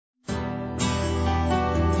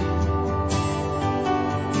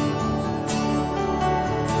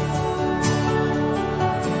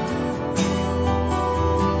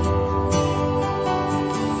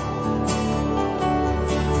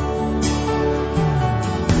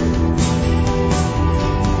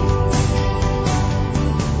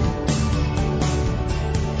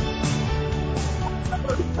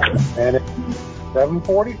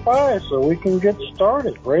7:45, so we can get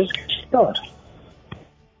started. Praise God.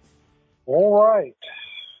 All right.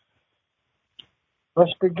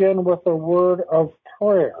 Let's begin with a word of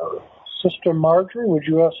prayer. Sister Marjorie, would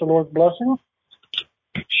you ask the Lord's blessing?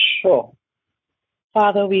 Sure.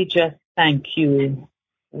 Father, we just thank you.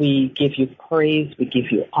 We give you praise. We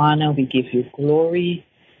give you honor. We give you glory.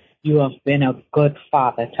 You have been a good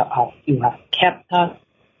Father to us. You have kept us.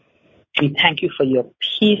 We thank you for your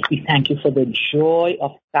peace. We thank you for the joy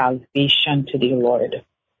of salvation today, Lord.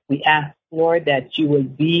 We ask, Lord, that you will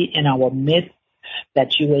be in our midst,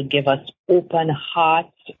 that you will give us open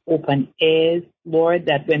hearts, open ears, Lord,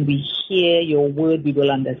 that when we hear your word, we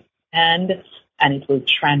will understand and it will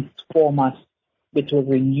transform us. It will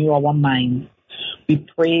renew our minds. We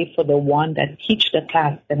pray for the one that teach the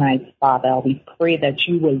class tonight, Father. We pray that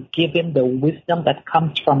you will give him the wisdom that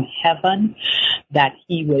comes from heaven, that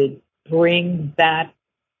he will bring that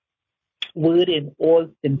word in all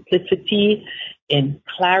simplicity, in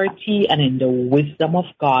clarity, and in the wisdom of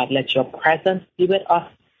God. Let your presence be with us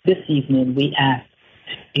this evening, we ask.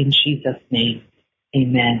 In Jesus' name,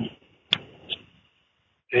 amen.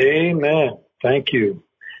 Amen. Thank you.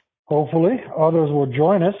 Hopefully, others will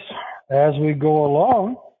join us as we go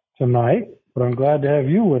along tonight, but I'm glad to have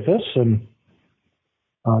you with us. And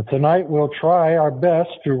tonight we'll try our best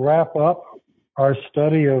to wrap up our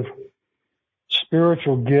study of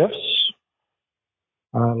spiritual gifts.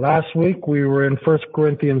 Last week we were in 1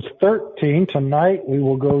 Corinthians 13. Tonight we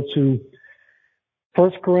will go to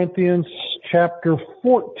 1 Corinthians chapter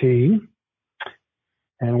 14,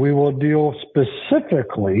 and we will deal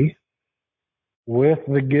specifically with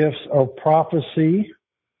the gifts of prophecy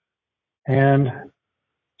and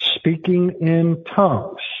speaking in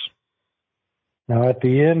tongues. Now, at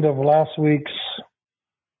the end of last week's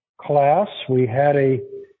class, we had a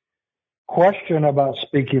question about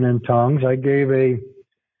speaking in tongues. I gave a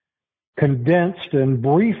condensed and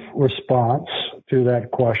brief response to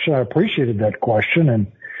that question. I appreciated that question,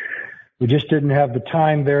 and we just didn't have the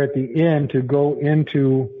time there at the end to go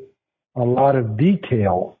into a lot of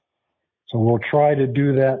detail. So we'll try to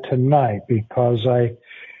do that tonight, because I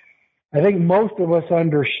think most of us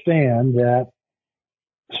understand that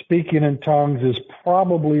speaking in tongues is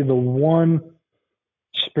probably the one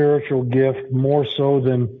spiritual gift, more so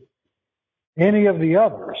than any of the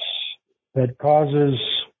others, that causes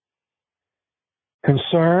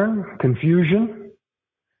concern, confusion.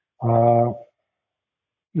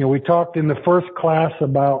 We talked in the first class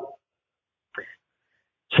about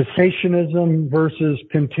cessationism versus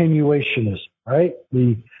continuationism, right?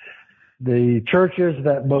 The churches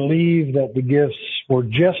that believe that the gifts were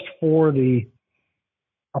just for the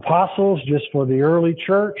apostles, just for the early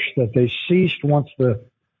church, that they ceased once the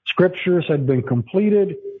scriptures had been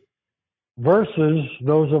completed, versus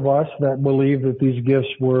those of us that believe that these gifts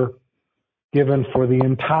were given for the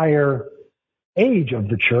entire age of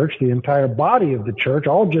the church, the entire body of the church,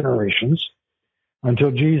 all generations,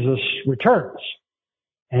 until Jesus returns.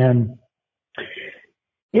 And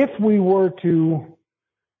if we were to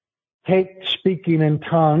take speaking in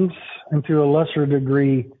tongues, and to a lesser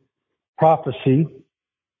degree prophecy,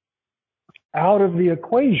 out of the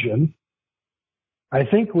equation, I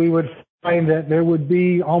think we would find that there would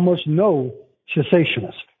be almost no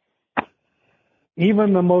cessationist.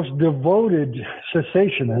 Even the most devoted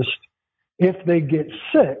cessationist, if they get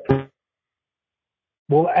sick,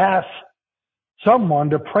 will ask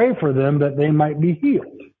someone to pray for them that they might be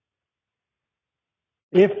healed.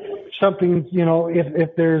 If something,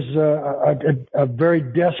 if there's a very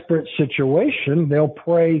desperate situation, they'll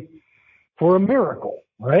pray for a miracle,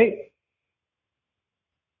 right?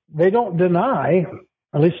 They don't deny,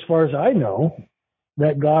 at least as far as I know,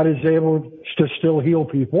 that God is able to still heal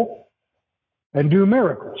people and do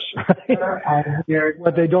miracles. Right?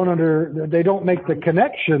 But they don't make the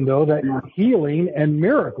connection, though, that healing and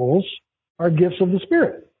miracles are gifts of the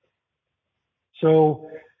Spirit. So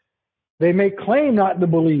they may claim not to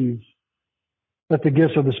believe that the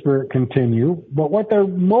gifts of the Spirit continue, but what they're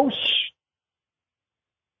most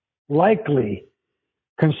likely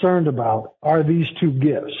concerned about are these two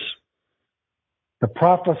gifts, the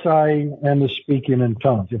prophesying and the speaking in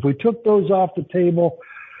tongues. If we took those off the table,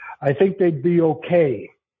 I think they'd be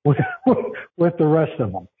okay with the rest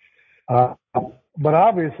of them. But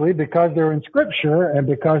obviously, because they're in Scripture and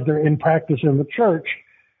because they're in practice in the church,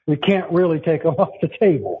 we can't really take them off the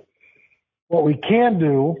table. What we can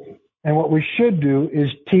do and what we should do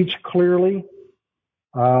is teach clearly,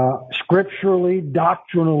 scripturally,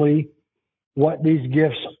 doctrinally, what these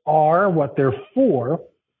gifts are, what they're for,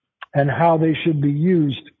 and how they should be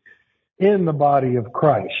used in the body of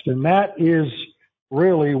Christ. And that is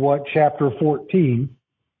really what chapter 14,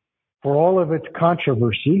 for all of its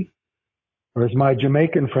controversy, or as my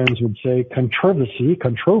Jamaican friends would say, controversy,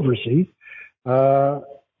 for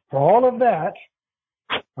all of that,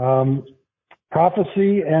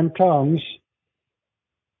 prophecy and tongues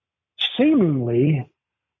seemingly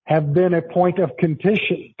have been a point of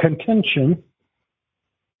contention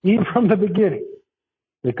even from the beginning,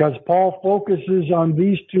 because Paul focuses on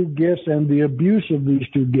these two gifts and the abuse of these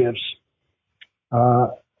two gifts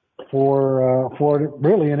for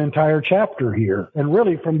really an entire chapter here, and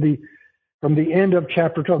really from the end of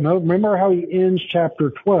chapter 12. Now, remember how he ends chapter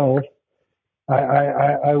 12.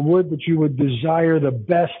 I would that you would desire the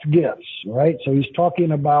best gifts, right? So he's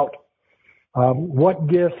talking about what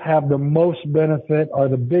gifts have the most benefit, are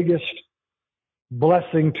the biggest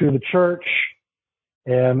blessing to the church.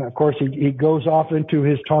 And of course, he goes off into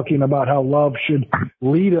his talking about how love should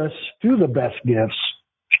lead us to the best gifts.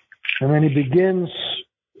 And then he begins,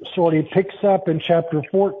 he picks up in chapter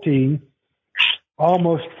 14,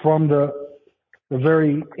 almost from the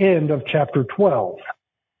very end of chapter 12,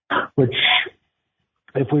 which,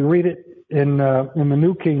 if we read it in the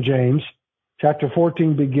New King James, chapter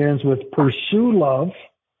 14 begins with, pursue love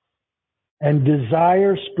and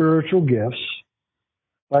desire spiritual gifts,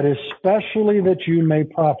 but especially that you may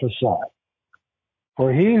prophesy.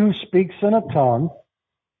 For he who speaks in a tongue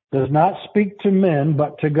does not speak to men,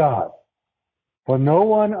 but to God. For no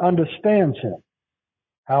one understands him.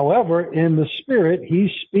 However, in the Spirit he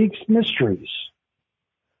speaks mysteries.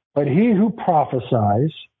 But he who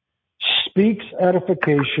prophesies speaks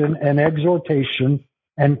edification and exhortation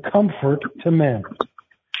and comfort to men.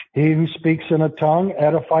 He who speaks in a tongue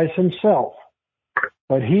edifies himself,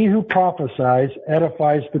 but he who prophesies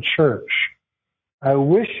edifies the church. I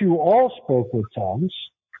wish you all spoke with tongues,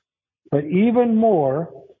 but even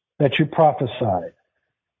more that you prophesied.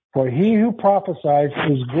 For he who prophesies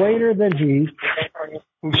is greater than he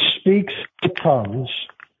who speaks with tongues,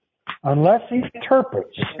 unless he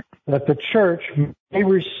interprets, that the church may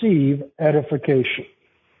receive edification.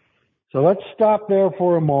 So let's stop there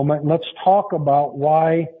for a moment and let's talk about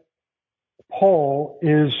why Paul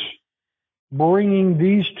is bringing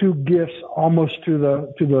these two gifts almost to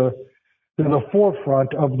the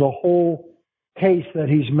forefront of the whole case that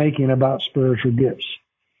he's making about spiritual gifts.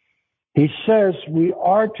 He says we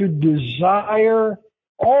are to desire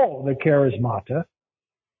all the charismata,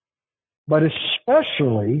 but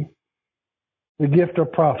especially the gift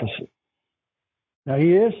of prophecy. Now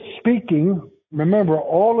he is speaking, remember,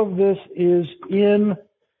 all of this is in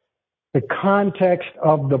the context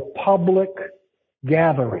of the public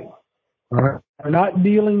gathering. We're not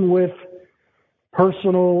dealing with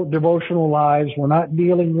personal devotional lives. We're not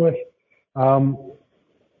dealing with,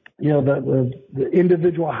 the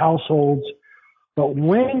individual households. But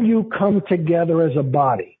when you come together as a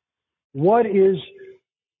body, what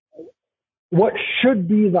should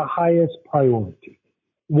be the highest priority?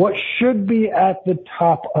 What should be at the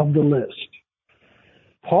top of the list?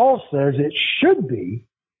 Paul says it should be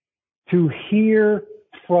to hear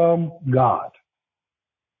from God.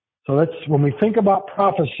 So when we think about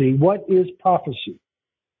prophecy, what is prophecy?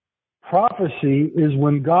 Prophecy is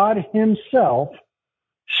when God himself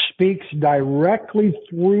speaks directly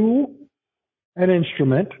through an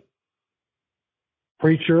instrument,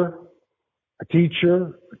 preacher, a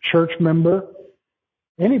teacher, a church member,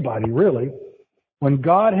 anybody really, when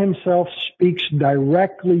God himself speaks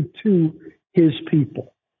directly to his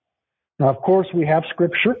people. Now, of course, we have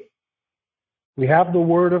scripture. We have the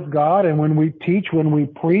Word of God, and when we teach, when we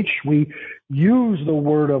preach, we use the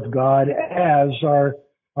Word of God as our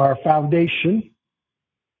foundation.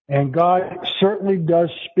 And God certainly does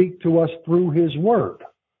speak to us through His Word.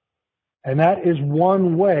 And that is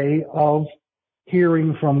one way of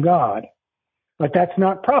hearing from God. But that's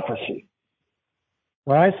not prophecy.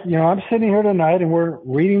 When I'm sitting here tonight and we're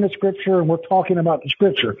reading the Scripture and we're talking about the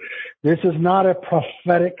Scripture. This is not a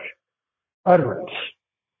prophetic utterance.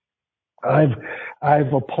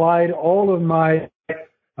 I've applied all of my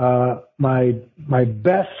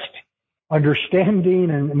best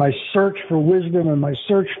understanding and my search for wisdom and my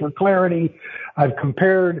search for clarity. I've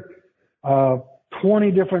compared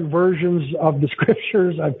 20 different versions of the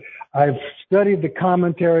scriptures. I've studied the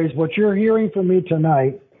commentaries. What you're hearing from me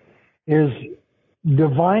tonight is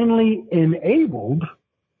divinely enabled.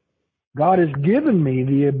 God has given me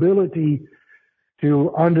the ability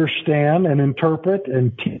to understand and interpret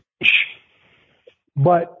and teach.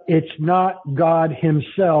 But it's not God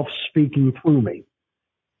himself speaking through me.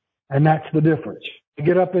 And that's the difference. I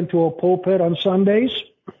get up into a pulpit on Sundays.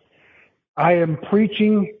 I am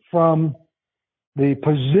preaching from the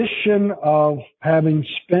position of having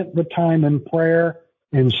spent the time in prayer,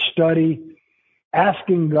 in study,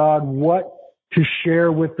 asking God what to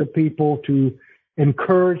share with the people, to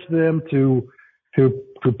encourage them, to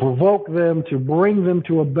provoke them, to bring them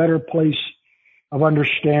to a better place of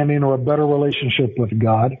understanding or a better relationship with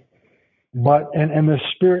God. And the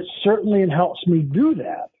Spirit certainly helps me do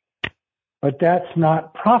that. But that's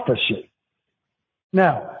not prophecy.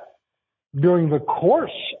 Now, during the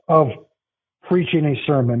course of preaching a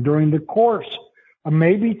sermon, during the course of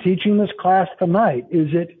maybe teaching this class tonight,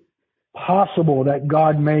 is it possible that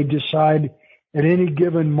God may decide at any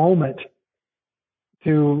given moment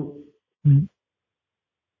to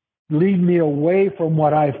lead me away from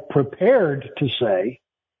what I've prepared to say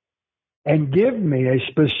and give me a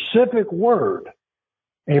specific word,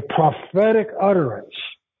 a prophetic utterance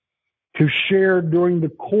to share during the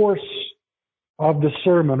course of the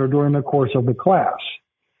sermon or during the course of the class?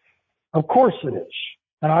 Of course it is.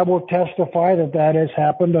 And I will testify that that has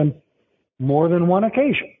happened on more than one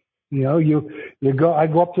occasion. You know, I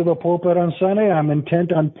go up to the pulpit on Sunday, I'm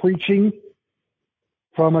intent on preaching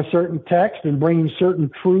from a certain text and bringing certain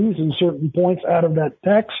truths and certain points out of that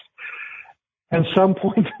text. And some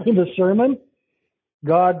point in the sermon,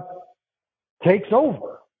 God takes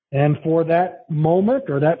over. And for that moment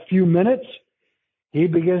or that few minutes, He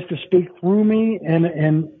begins to speak through me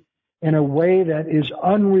in a way that is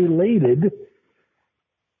unrelated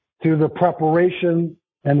to the preparation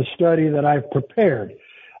and the study that I've prepared.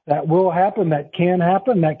 That will happen. That can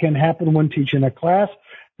happen. That can happen when teaching a class.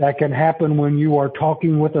 That can happen when you are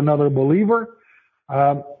talking with another believer.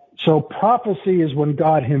 So prophecy is when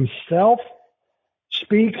God Himself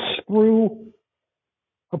speaks through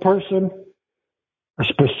a person, a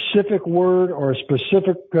specific word or a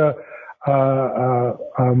specific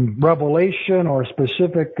revelation or a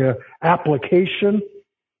specific application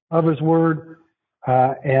of His word.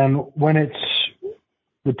 And when it's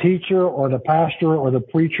the teacher or the pastor or the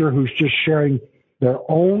preacher who's just sharing their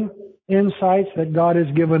own insights that God has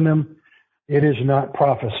given them, it is not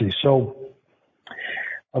prophecy. So,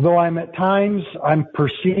 although I'm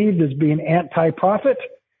perceived as being anti-prophet,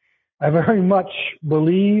 I very much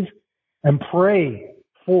believe and pray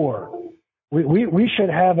for. We should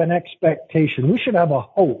have an expectation. We should have a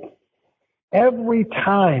hope every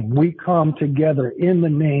time we come together in the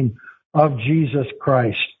name of Jesus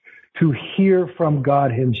Christ to hear from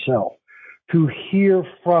God Himself, to hear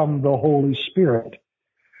from the Holy Spirit.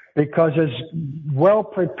 Because as well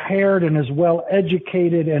prepared and as well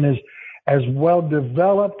educated and as well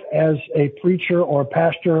developed as a preacher or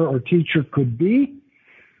pastor or teacher could be,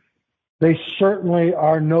 they certainly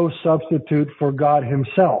are no substitute for God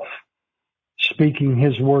Himself speaking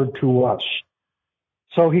His word to us.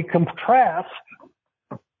 So He's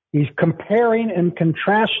comparing and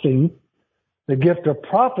contrasting the gift of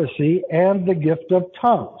prophecy and the gift of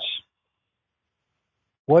tongues.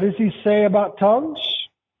 What does He say about tongues?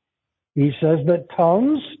 He says that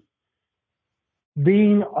tongues,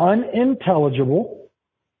 being unintelligible,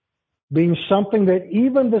 being something that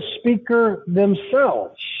even the speaker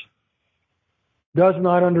themselves does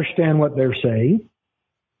not understand what they're saying,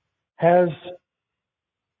 has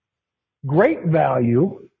great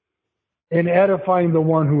value in edifying the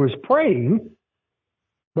one who is praying,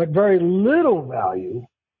 but very little value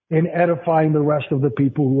in edifying the rest of the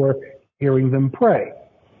people who are hearing them pray.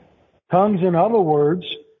 Tongues, in other words,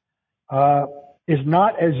 is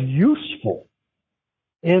not as useful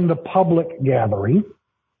in the public gathering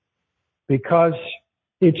because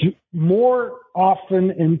it's more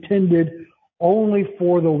often intended only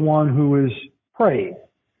for the one who is praying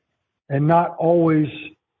and not always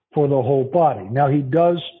for the whole body. Now he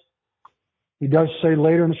does say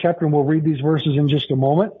later in the chapter, and we'll read these verses in just a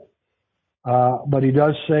moment, but he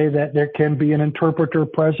does say that there can be an interpreter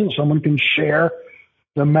present. Someone can share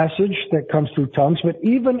the message that comes through tongues. But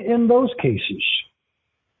even in those cases,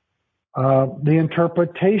 the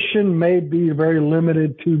interpretation may be very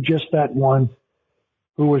limited to just that one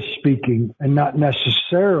who is speaking and not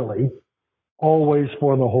necessarily always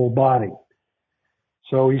for the whole body.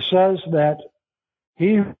 So he says that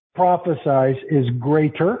he who prophesies is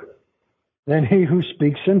greater than he who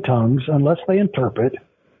speaks in tongues unless they interpret,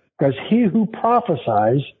 because he who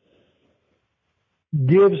prophesies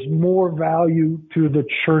gives more value to the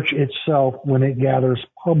church itself when it gathers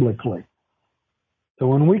publicly. So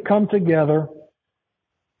when we come together,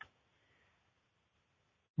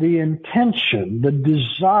 the intention, the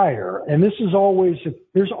desire, and this is always,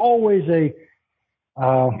 there's always a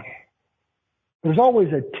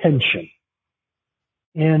tension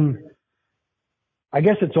in, I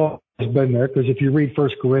guess it's always been there, because if you read 1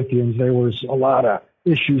 Corinthians, there was a lot of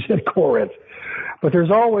issues at Corinth. But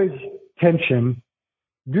there's always tension.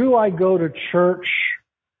 Do I go to church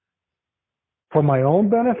for my own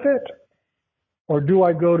benefit, or do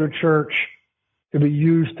I go to church to be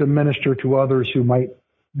used to minister to others who might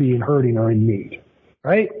be in hurting or in need?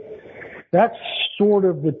 Right? That's sort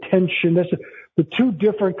of the tension. That's the two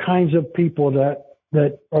different kinds of people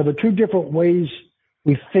that are the two different ways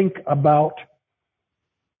we think about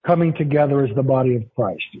coming together as the body of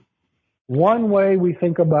Christ. One way we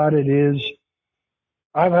think about it is,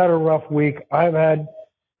 I've had a rough week.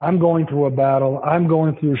 I'm going through a battle. I'm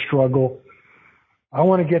going through a struggle. I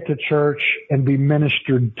want to get to church and be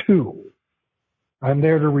ministered to. I'm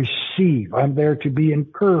there to receive. I'm there to be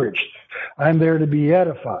encouraged. I'm there to be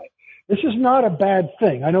edified. This is not a bad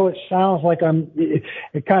thing. I know it sounds like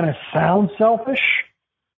it kind of sounds selfish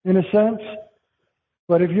in a sense,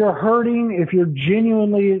 but if you're hurting, if you're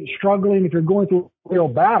genuinely struggling, if you're going through a real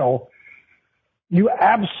battle, you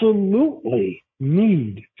absolutely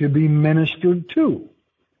need to be ministered to.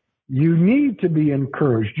 You need to be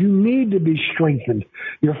encouraged. You need to be strengthened.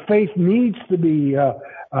 Your faith needs to be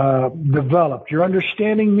developed. Your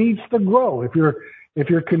understanding needs to grow. If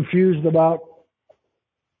you're confused about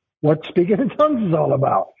what speaking in tongues is all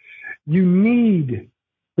about, you need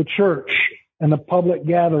the church and the public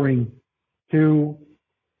gathering to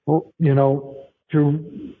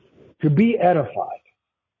be edified.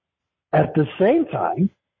 At the same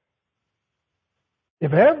time,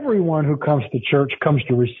 if everyone who comes to church comes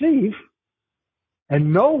to receive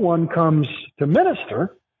and no one comes to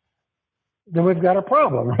minister, then we've got a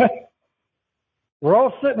problem, right? We're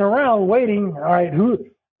all sitting around waiting. All right,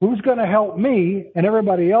 who's going to help me? And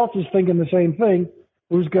everybody else is thinking the same thing.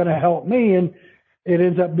 Who's going to help me? And it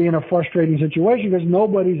ends up being a frustrating situation because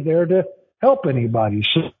nobody's there to help anybody.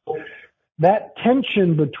 So that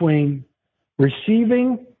tension between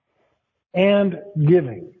receiving and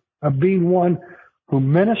giving, of being one who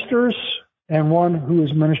ministers and one who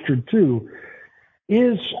is ministered to,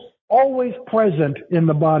 is always present in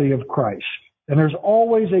the body of Christ. And there's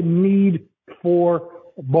always a need for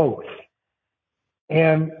both.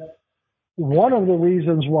 And one of the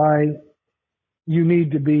reasons why you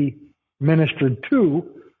need to be ministered to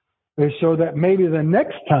is so that maybe the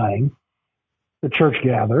next time the church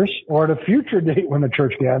gathers, or at a future date when the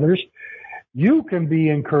church gathers, you can be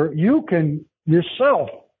encouraged. You can yourself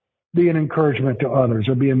be an encouragement to others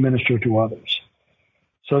or be a minister to others.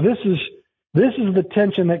 So this is the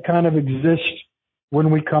tension that kind of exists when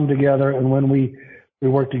we come together and when we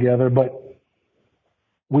work together. But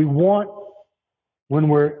we want, when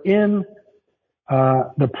we're in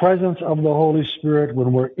the presence of the Holy Spirit,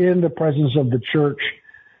 when we're in the presence of the church,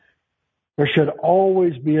 there should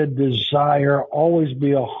always be a desire, always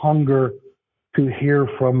be a hunger to hear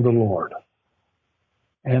from the Lord.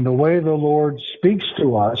 And the way the Lord speaks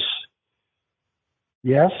to us,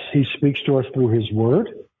 yes, he speaks to us through his word.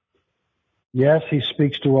 Yes, he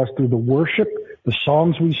speaks to us through the worship, the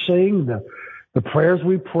songs we sing, the prayers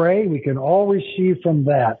we pray. We can all receive from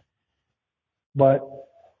that. But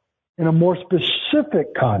in a more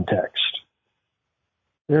specific context,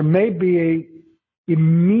 there may be a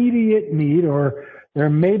immediate need, or there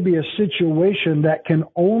may be a situation that can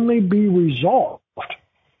only be resolved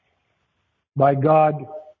by God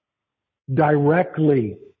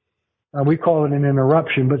directly. We call it an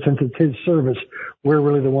interruption, but since it's his service, we're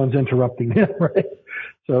really the ones interrupting him, right?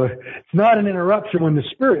 So it's not an interruption when the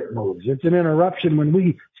Spirit moves. It's an interruption when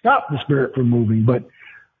we stop the Spirit from moving. But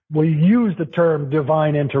we use the term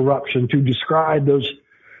divine interruption to describe those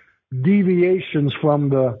deviations from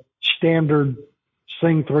the standard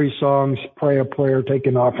sing 3 songs, pray a prayer, take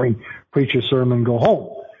an offering, preach a sermon, go home.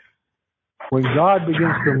 When God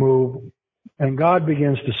begins to move and God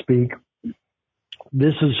begins to speak,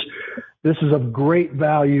 this is of great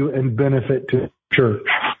value and benefit to the church.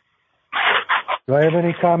 Do I have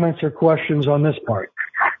any comments or questions on this part?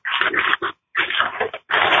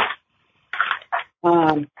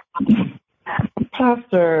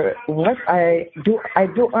 Pastor, what I do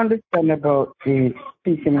understand about the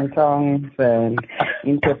speaking in tongues and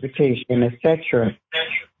interpretation, etc.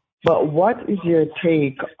 But what is your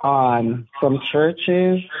take on some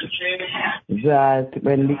churches that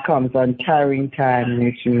when it comes on tiring time,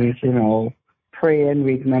 which means, pray and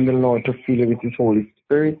waiting on the Lord to fill you with his Holy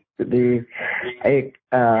Spirit,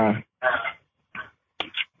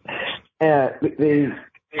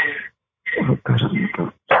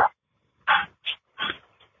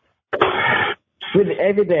 with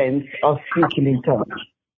evidence of speaking in tongues.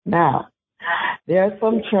 Now, there are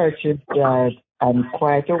some churches that I'm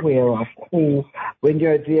quite aware of who, when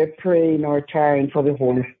you're there praying or tiring for the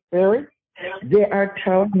Holy Spirit, they are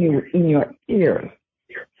telling you in your ear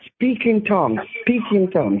speaking tongues,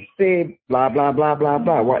 say blah, blah, blah, blah,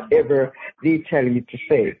 blah, whatever they tell you to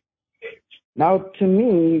say. Now, to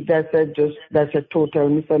me, that's a total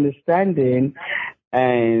misunderstanding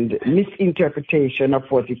and misinterpretation of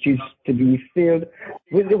what it is to be filled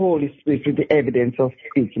with the Holy Spirit, with the evidence of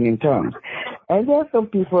speaking in tongues. And there are some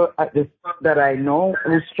people that I know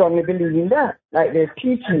who strongly believe in that, like they're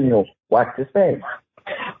teaching you what to say.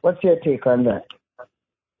 What's your take on that?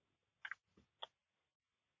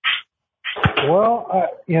 Well,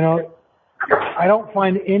 I don't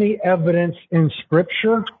find any evidence in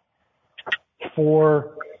Scripture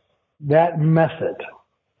for that method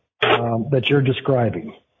that you're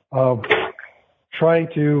describing of trying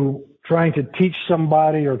to teach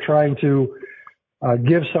somebody or trying to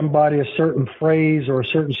give somebody a certain phrase or a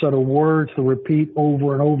certain set of words to repeat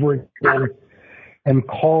over and over again and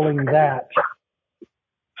calling that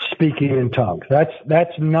speaking in tongues.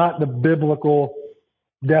 That's not the biblical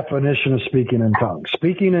definition of speaking in tongues.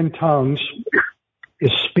 Speaking in tongues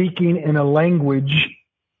is speaking in a language,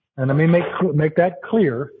 and let me make that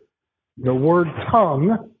clear. The word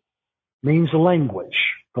tongue means language.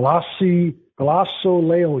 Glossolalia.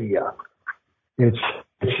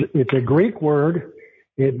 It's a Greek word.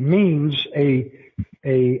 It means a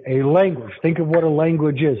language. Think of what a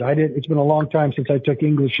language is. It's been a long time since I took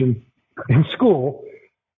English in school,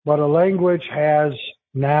 but a language has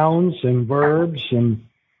nouns and verbs and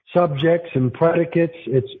subjects and predicates.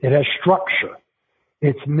 It has structure.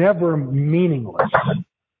 It's never meaningless.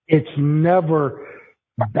 It's never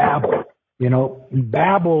babble.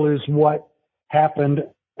 Babble is what happened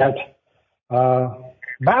at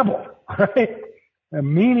Babel, right?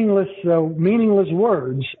 Meaningless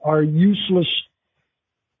words are useless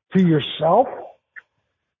to yourself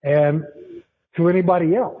and to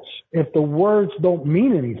anybody else. If the words don't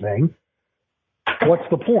mean anything, what's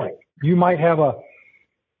the point? You might have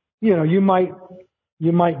you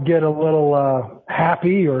might get a little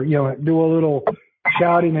happy or do a little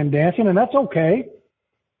shouting and dancing, and that's okay.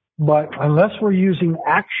 But unless we're using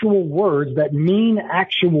actual words that mean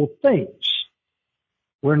actual things,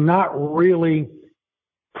 we're not really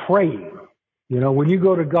praying. When you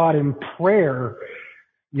go to God in prayer,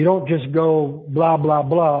 you don't just go blah blah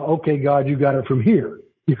blah. Okay, God, you got it from here.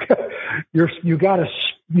 You got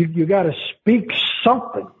to speak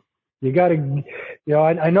something. You got to,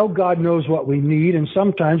 I know God knows what we need, and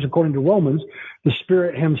sometimes, according to Romans, the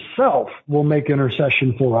Spirit Himself will make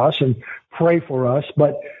intercession for us and pray for us.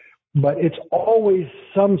 But it's always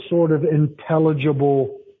some sort of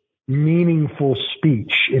intelligible, meaningful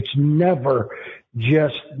speech. It's never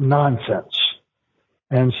just nonsense.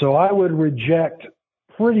 And so I would reject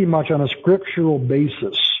pretty much on a scriptural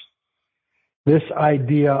basis this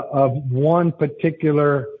idea of one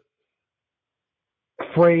particular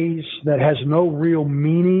phrase that has no real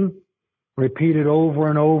meaning, repeated over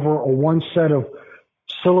and over, or one set of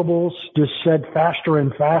syllables just said faster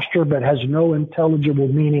and faster but has no intelligible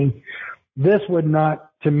meaning. This would not,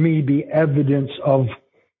 to me, be evidence of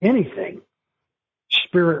anything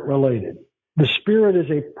spirit related. The Spirit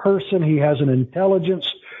is a person. He has an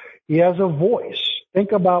intelligence. He has a voice.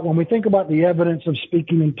 When we think about the evidence of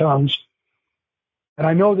speaking in tongues, and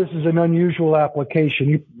I know this is an unusual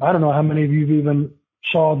application. I don't know how many of you even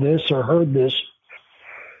saw this or heard this.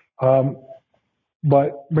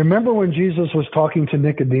 But remember when Jesus was talking to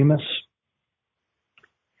Nicodemus?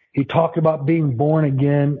 He talked about being born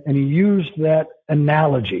again, and he used that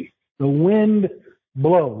analogy. The wind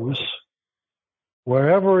blows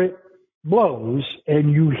wherever it blows,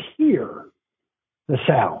 and you hear the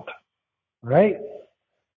sound, right?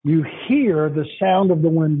 You hear the sound of the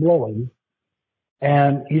wind blowing.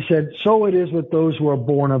 And he said, so it is with those who are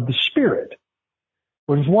born of the Spirit.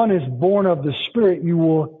 When one is born of the Spirit, you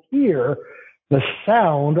will hear the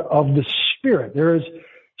sound of the Spirit. There is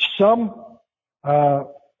some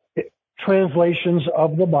translations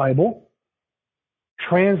of the Bible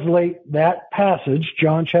translate that passage,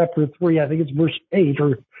 John chapter 3, I think it's verse 8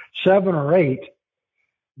 or 7 or 8.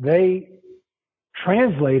 They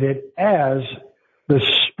translate it as the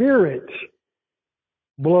Spirit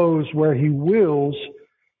blows where He wills,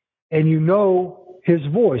 and you know His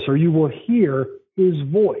voice, or you will hear His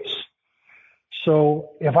voice. So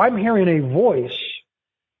if I'm hearing a voice,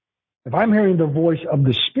 if I'm hearing the voice of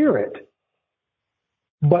the Spirit,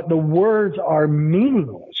 but the words are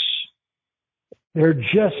meaningless, they're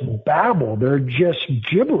just babble, they're just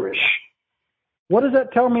gibberish, what does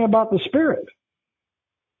that tell me about the Spirit?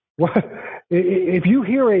 If you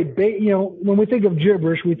hear when we think of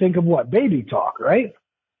gibberish, we think of what? Baby talk, right?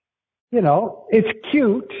 It's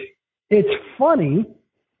cute, it's funny,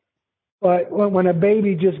 but when a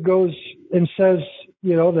baby just goes and says,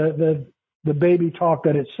 the baby talk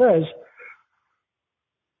that it says.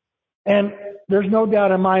 And there's no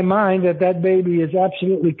doubt in my mind that baby is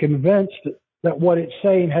absolutely convinced that what it's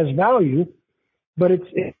saying has value, but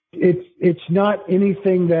it's not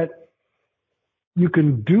anything that you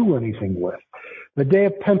can do anything with. The day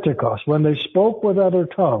of Pentecost, when they spoke with other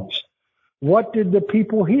tongues, what did the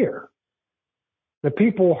people hear? The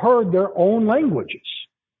people heard their own languages,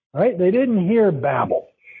 right? They didn't hear babble.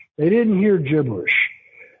 They didn't hear gibberish.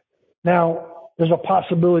 Now, there's a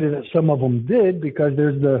possibility that some of them did, because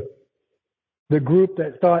there's the group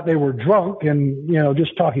that thought they were drunk and,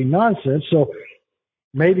 just talking nonsense. So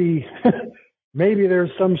maybe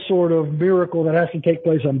there's some sort of miracle that has to take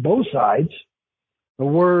place on both sides, the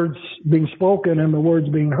words being spoken and the words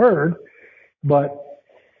being heard. But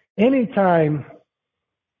anytime,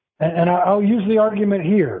 and I'll use the argument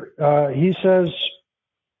here. He says,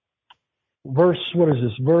 verse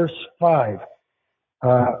 5,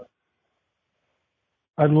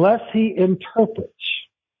 unless he interprets.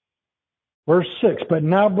 Verse 6, but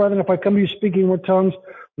now, brethren, if I come to you speaking with tongues,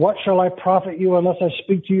 what shall I profit you unless I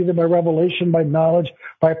speak to you either by revelation, by knowledge,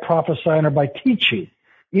 by prophesying, or by teaching?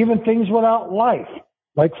 Even things without life,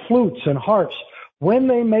 like flutes and harps, when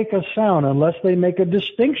they make a sound, unless they make a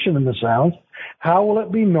distinction in the sounds, how will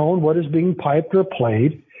it be known what is being piped or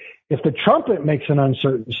played? If the trumpet makes an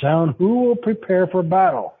uncertain sound, who will prepare for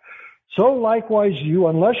battle? So likewise you,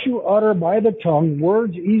 unless you utter by the tongue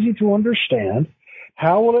words easy to understand,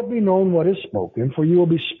 how will it be known what is spoken? For you will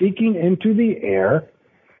be speaking into the air.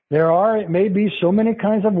 There are, it may be, so many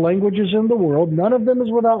kinds of languages in the world. None of them is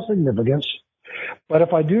without significance. But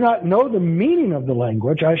if I do not know the meaning of the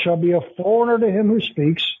language, I shall be a foreigner to him who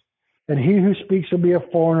speaks, and he who speaks will be a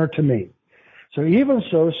foreigner to me. So even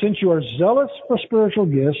so, since you are zealous for spiritual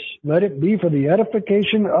gifts, let it be for the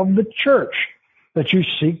edification of the church that you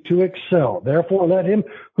seek to excel. Therefore, let him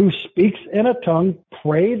who speaks in a tongue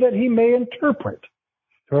pray that he may interpret.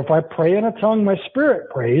 For if I pray in a tongue, my spirit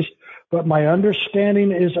prays, but my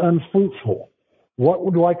understanding is unfruitful.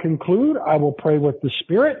 What do I conclude? I will pray with the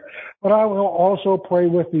spirit, but I will also pray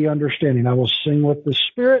with the understanding. I will sing with the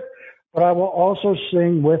spirit, but I will also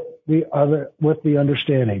sing with the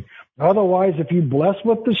understanding. Otherwise, if you bless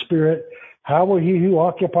with the spirit, how will he who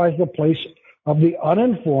occupies the place of the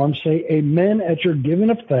uninformed say amen at your giving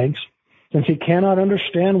of thanks, since he cannot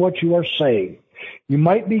understand what you are saying? You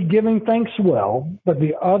might be giving thanks well, but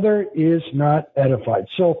the other is not edified.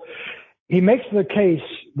 So he makes the case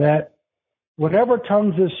that whatever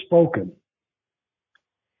tongues is spoken,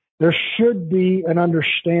 there should be an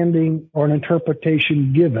understanding or an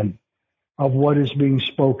interpretation given of what is being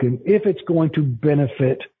spoken if it's going to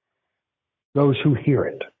benefit those who hear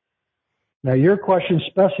it. Now, your question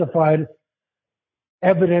specified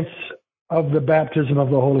evidence of the baptism of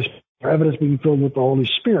the Holy Spirit, evidence being filled with the Holy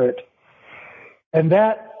Spirit. And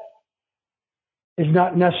that is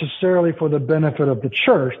not necessarily for the benefit of the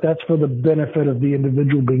church. That's for the benefit of the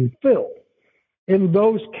individual being filled. In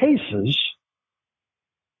those cases,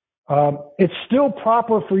 it's still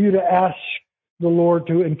proper for you to ask the Lord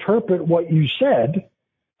to interpret what you said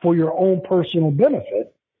for your own personal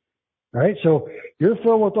benefit. Right? So you're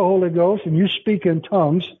filled with the Holy Ghost and you speak in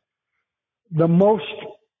tongues. The most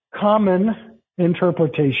common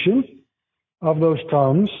interpretation of those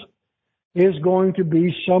tongues is going to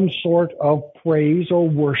be some sort of praise or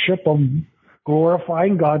worship of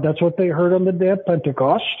glorifying God. That's what they heard on the day of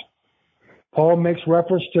Pentecost. Paul makes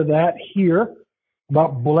reference to that here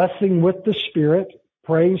about blessing with the Spirit,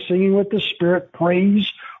 praying, singing with the Spirit, praise,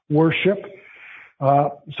 worship.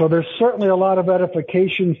 So there's certainly a lot of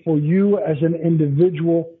edification for you as an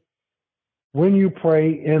individual when you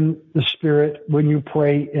pray in the Spirit, when you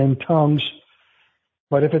pray in tongues.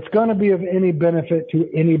 But if it's going to be of any benefit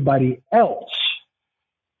to anybody else,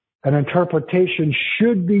 an interpretation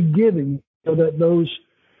should be given so that those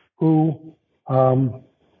who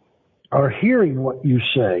are hearing what you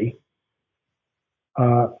say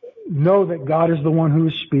know that God is the one who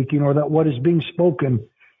is speaking, or that what is being spoken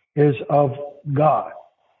is of God.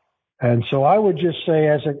 And so I would just say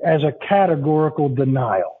as a categorical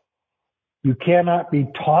denial, you cannot be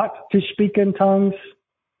taught to speak in tongues.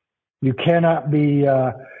 You cannot be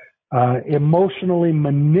emotionally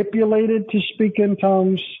manipulated to speak in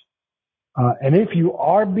tongues. And if you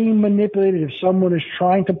are being manipulated, if someone is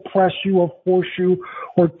trying to press you or force you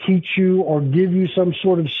or teach you or give you some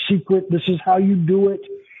sort of secret, this is how you do it,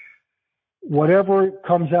 whatever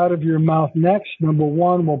comes out of your mouth next, number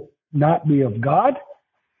one, will not be of God.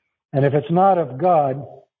 And if it's not of God,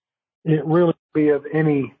 it really be of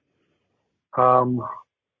any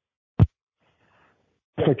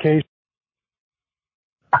occasion.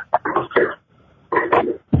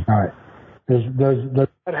 All right. Does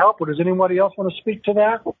that help, or does anybody else want to speak to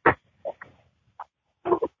that?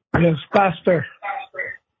 Yes, Pastor.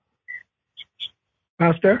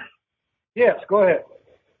 Pastor? Yes, go ahead.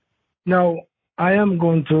 Now, I am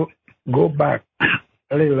going to go back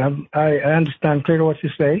a little. I understand clearly what you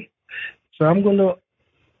say. So I'm going to,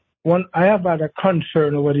 I have had a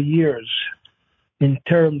concern over the years in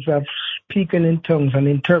terms of speaking in tongues and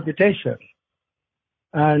interpretation.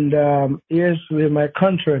 And here's where my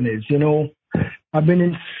concern is. I've been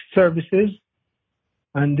in services,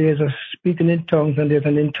 and there's a speaking in tongues and there's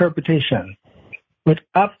an interpretation. But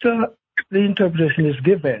after the interpretation is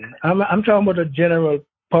given, I'm talking about a general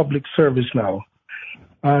public service now.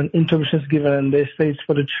 And interpretation is given, and they say it's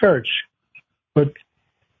for the church. But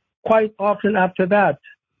quite often after that,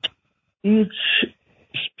 each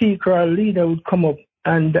speaker or leader would come up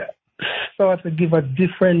and sort of give a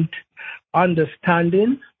different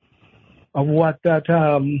understanding of what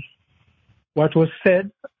was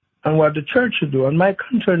said and what the church should do. And my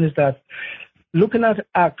concern is that looking at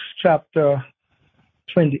Acts chapter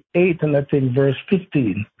 28 and I think verse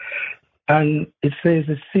 15, and it says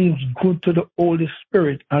it seems good to the Holy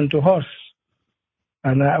Spirit and to us.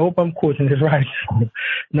 And I hope I'm quoting it right.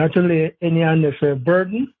 Not to lay any unnecessary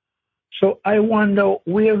burden. So I wonder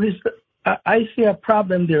where is I see a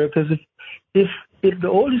problem there, because if the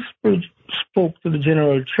Holy Spirit spoke to the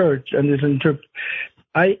general church and is interpreted,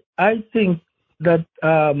 I think that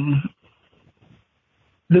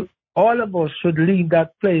all of us should leave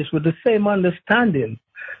that place with the same understanding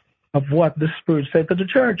of what the Spirit said to the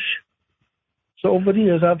church. So over the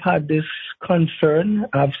years, I've had this concern.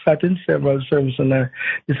 I've sat in several services and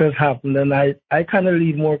this has happened, and I kind of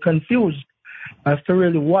leave more confused as to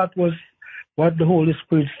really what the Holy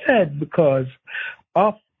Spirit said, because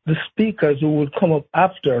of the speakers who would come up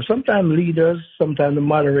after, sometimes leaders, sometimes the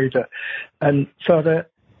moderator, and sort of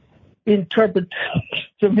interpret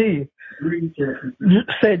to me,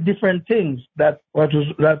 say different things that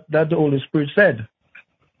the Holy Spirit said.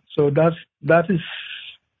 So that is,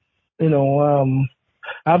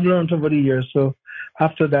 I've learned over the years. So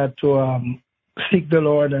after that, to seek the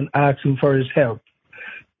Lord and ask Him for His help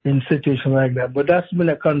in situations like that. But that's been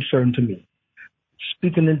a concern to me.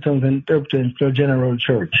 Speaking in tongues and interpreting to a general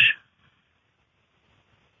church.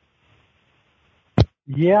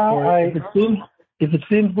 Yeah, if it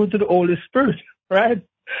seems good to the Holy Spirit, right?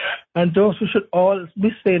 And those who should all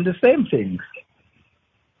be saying the same thing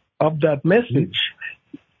of that message.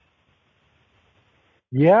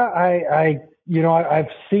 Yeah,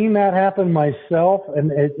 I've seen that happen myself,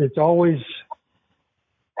 and it's always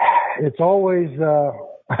it's always a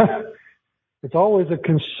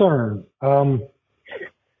concern.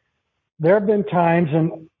 There have been times,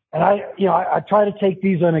 and I try to take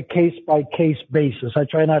these on a case by case basis. I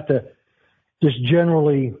try not to just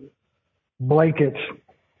generally blanket.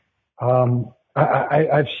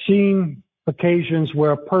 I've seen occasions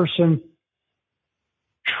where a person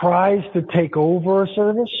tries to take over a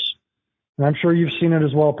service, and I'm sure you've seen it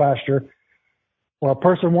as well, Pastor, where a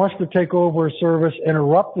person wants to take over a service,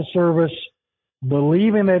 interrupt the service,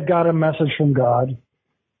 believing they've got a message from God,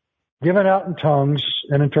 given out in tongues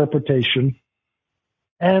and interpretation.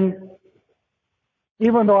 And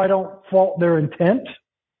even though I don't fault their intent,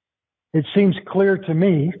 it seems clear to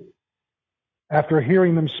me, after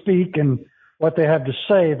hearing them speak and what they have to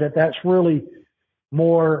say, that that's really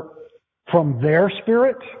more from their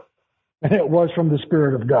spirit than it was from the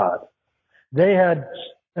Spirit of God. They had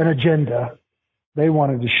an agenda they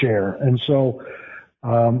wanted to share. And so,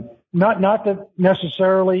 not that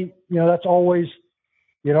necessarily, that's always,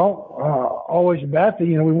 always a bad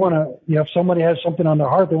thing. We want to, if somebody has something on their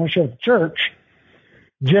heart they want to share with the church,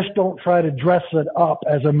 just don't try to dress it up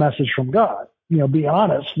as a message from God. Be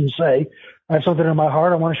honest and say, I have something in my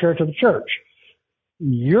heart, I want to share it to the church.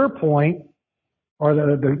 Your point, or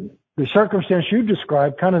the circumstance you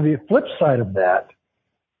described, kind of the flip side of that,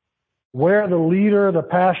 where the leader, the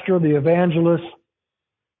pastor, the evangelist,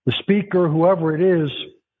 the speaker, whoever it is,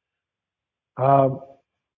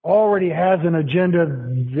 already has an agenda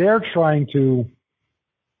they're trying to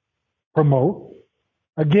promote,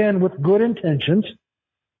 again, with good intentions.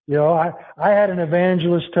 I had an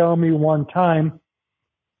evangelist tell me one time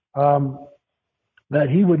that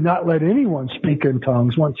he would not let anyone speak in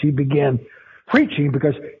tongues once he began preaching,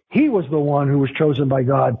 because he was the one who was chosen by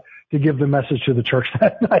God to give the message to the church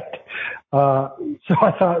that night. So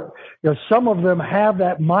I thought, some of them have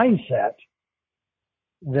that mindset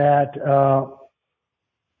that,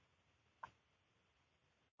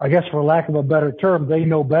 I guess for lack of a better term, they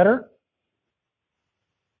know better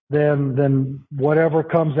than whatever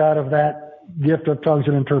comes out of that gift of tongues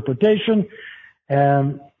and interpretation.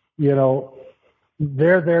 And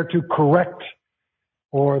they're there to correct,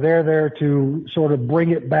 or they're there to sort of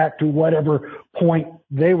bring it back to whatever point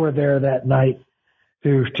they were there that night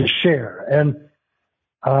to share. And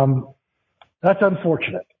that's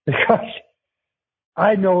unfortunate, because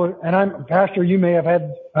I know, and Pastor, you may have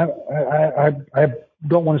had, I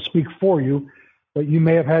don't want to speak for you, but you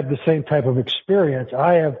may have had the same type of experience.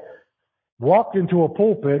 I have walked into a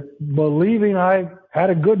pulpit believing I had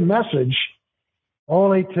a good message,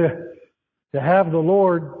 only to have the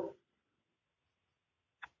Lord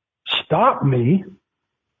stop me,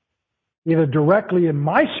 either directly in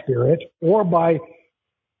my spirit or by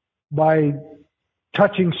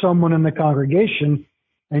touching someone in the congregation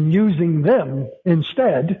and using them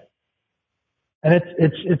instead. And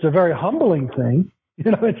it's a very humbling thing.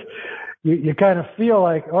 You kind of feel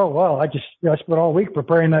like, oh well, I spent all week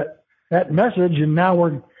preparing that message, and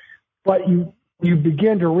now but you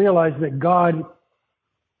begin to realize that God,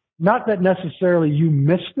 not that necessarily you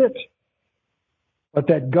missed it, but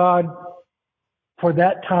that God, for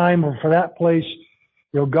that time or for that place,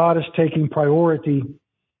 God is taking priority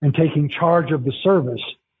and taking charge of the service.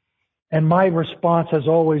 And my response has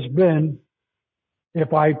always been,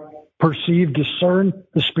 if I discern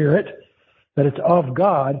the Spirit, that it's of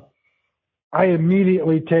God, I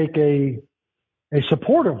immediately take a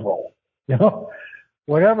supportive role.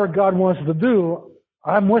 Whatever God wants to do,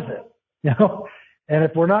 I'm with it. And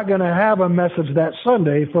if we're not going to have a message that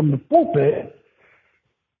Sunday from the pulpit,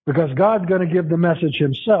 because God's going to give the message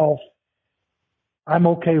himself, I'm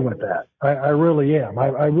okay with that. I really am.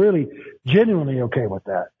 I really genuinely okay with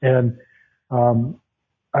that. And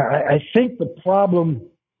I think the problem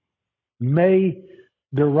may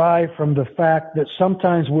derive from the fact that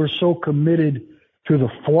sometimes we're so committed to the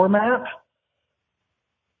format.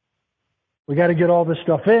 We got to get all this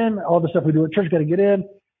stuff in, all the stuff we do at church got to get in,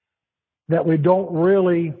 that we don't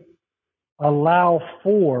really allow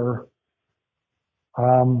for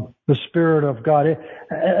the Spirit of God.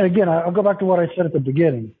 And again, I'll go back to what I said at the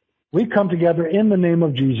beginning. We come together in the name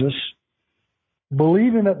of Jesus,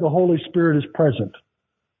 believing that the Holy Spirit is present,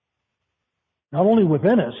 not only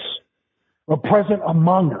within us, but present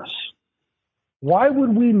among us. Why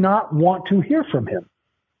would we not want to hear from him?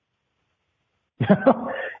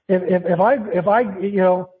 If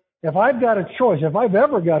I've got a choice, if I've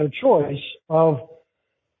ever got a choice of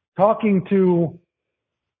talking to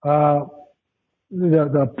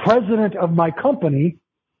the president of my company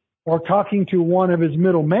or talking to one of his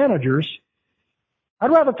middle managers,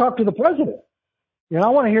 I'd rather talk to the president. I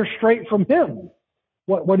want to hear straight from him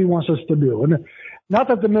what he wants us to do. And not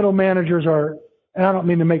that the middle managers are, and I don't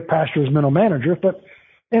mean to make pastors middle managers, but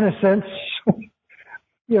in a sense,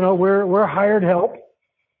 we're hired help.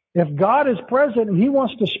 If God is present and he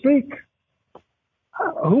wants to speak,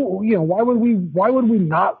 why would we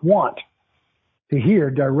not want to hear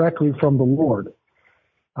directly from the Lord?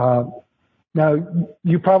 Now,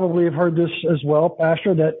 you probably have heard this as well,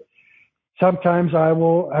 Pastor, that sometimes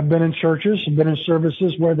I've been in churches, I've been in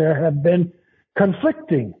services where there have been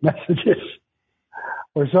conflicting messages,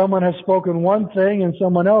 where someone has spoken one thing and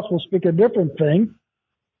someone else will speak a different thing.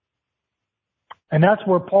 And that's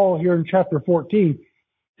where Paul here in chapter 14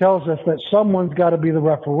 tells us that someone's got to be the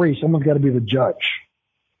referee, someone's got to be the judge.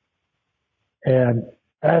 And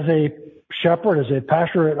as a shepherd, as a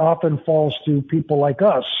pastor, it often falls to people like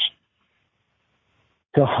us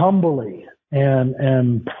to humbly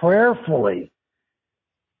and prayerfully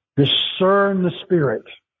discern the Spirit,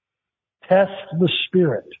 test the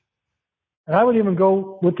Spirit. And I would even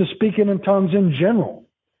go with the speaking in tongues in general.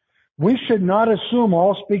 We should not assume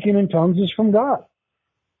all speaking in tongues is from God.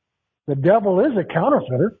 The devil is a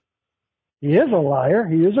counterfeiter. He is a liar.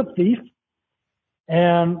 He is a thief.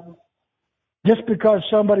 And just because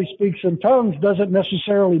somebody speaks in tongues doesn't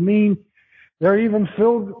necessarily mean they're even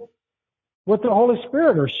filled with the Holy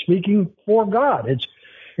Spirit or speaking for God.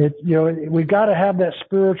 We've got to have that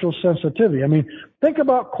spiritual sensitivity. I mean, think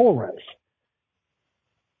about Corinth.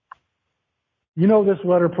 You know this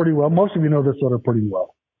letter pretty well. Most of you know this letter pretty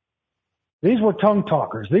well. These were tongue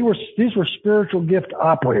talkers. These were spiritual gift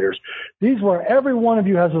operators. These were, every one of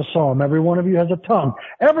you has a psalm. Every one of you has a tongue.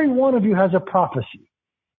 Every one of you has a prophecy.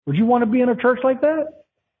 Would you want to be in a church like that?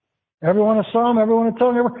 Everyone a psalm, everyone a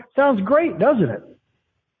tongue. Sounds great, doesn't it?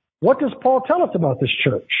 What does Paul tell us about this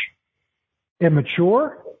church?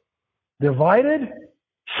 Immature, divided,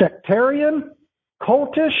 sectarian,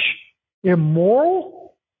 cultish,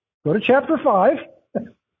 immoral. Go to chapter 5.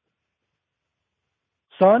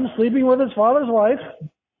 Son sleeping with his father's wife.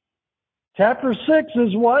 Chapter 6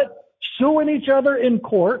 is what? Suing each other in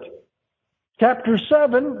court. Chapter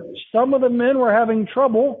 7, some of the men were having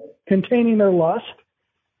trouble containing their lust.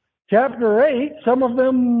 Chapter 8, some of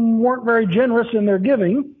them weren't very generous in their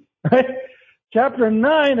giving. Right? Chapter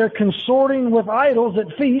 9, they're consorting with idols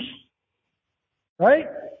at feasts. Right?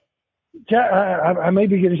 I may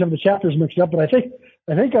be getting some of the chapters mixed up, but I think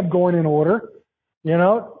I'm going in order.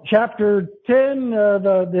 Chapter 10,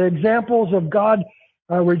 the examples of God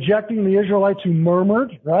rejecting the Israelites who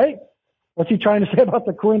murmured, right? What's he trying to say about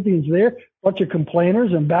the Corinthians there? Bunch of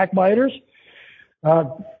complainers and backbiters.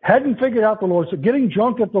 Hadn't figured out the Lord's Supper. Getting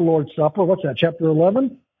drunk at the Lord's Supper. What's that, chapter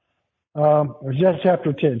 11? Or is that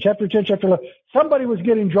chapter 10? Chapter 10, chapter 11. Somebody was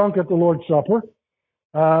getting drunk at the Lord's Supper.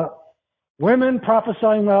 Women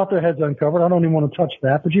prophesying without their heads uncovered. I don't even want to touch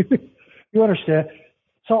that, but you understand.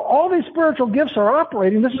 So all these spiritual gifts are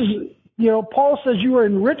operating. This is, Paul says you are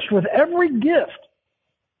enriched with every gift.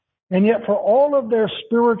 And yet for all of their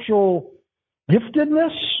spiritual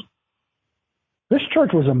giftedness, this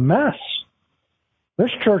church was a mess.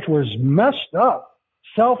 This church was messed up,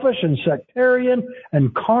 selfish and sectarian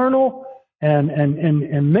and carnal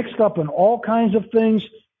and mixed up in all kinds of things.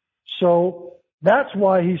 So that's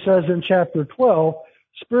why he says in chapter 12,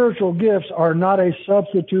 spiritual gifts are not a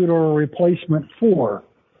substitute or a replacement for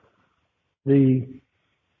the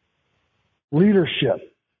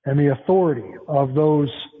leadership and the authority of those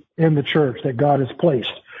in the church that God has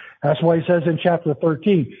placed. That's why he says in chapter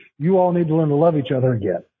 13, you all need to learn to love each other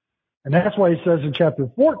again. And that's why he says in chapter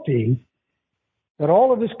 14 that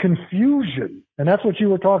all of this confusion, and that's what you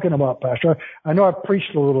were talking about, Pastor. I know I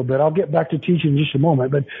preached a little bit. I'll get back to teaching in just a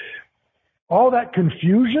moment, but all that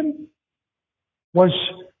confusion was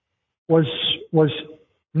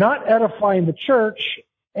not edifying the church,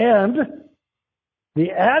 and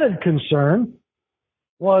the added concern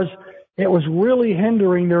was it was really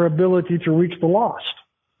hindering their ability to reach the lost.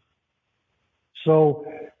 So,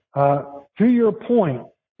 to your point,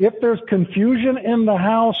 if there's confusion in the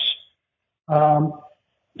house,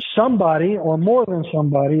 somebody or more than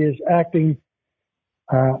somebody is acting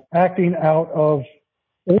out of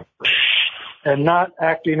order and not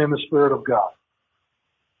acting in the Spirit of God.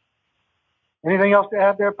 Anything else to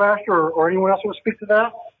add there, Pastor, or anyone else want to speak to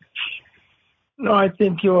that? No, I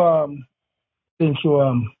think you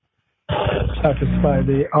satisfy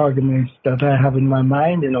the arguments that I have in my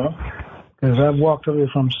mind, because I've walked away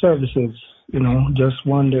from services, just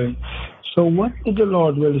wondering. So what did the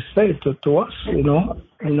Lord really say to us, in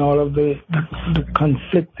all of the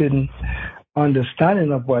conflicting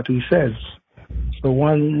understanding of what he says? So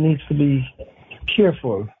one needs to be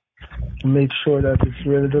careful to make sure that it's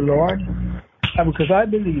really the Lord. Because I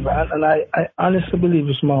believe, and I honestly believe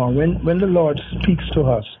this more, when the Lord speaks to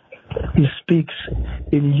us, he speaks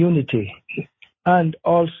in unity. And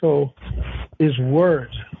also his word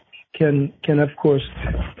can of course,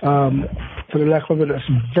 for the lack of it,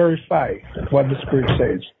 verify what the Spirit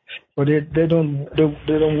says. But they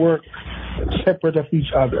don't work separate of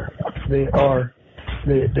each other. They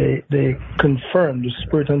confirm the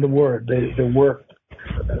Spirit and the word. They work.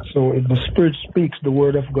 So if the Spirit speaks, the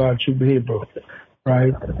word of God should be able,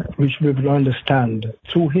 right? We should be able to understand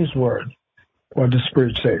through his word what the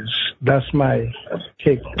Spirit says. That's my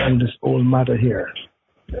take on this whole matter here.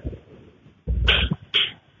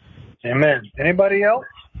 Amen. Anybody else?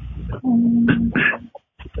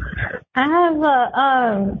 I have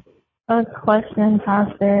a question,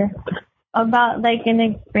 Pastor, about an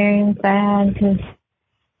experience I had.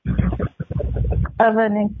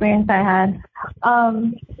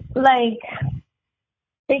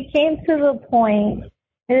 It came to the point.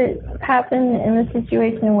 It happened in a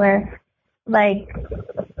situation where,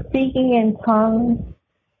 speaking in tongues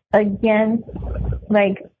against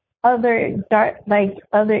other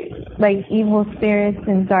evil spirits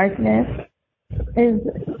and darkness, is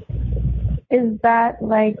that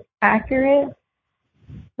accurate?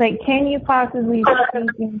 Can you possibly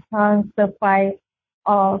speak in tongues to fight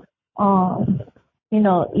off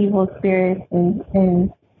evil spirits and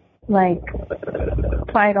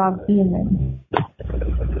fight off demons?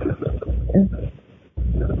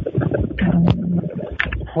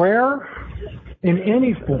 Prayer in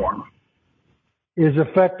any form is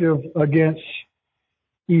effective against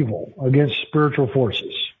evil, against spiritual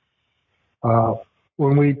forces.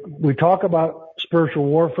 When we talk about spiritual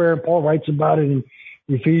warfare, and Paul writes about it in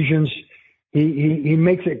Ephesians, he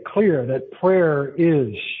makes it clear that prayer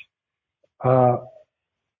is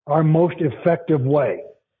our most effective way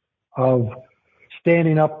of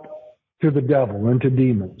standing up to the devil and to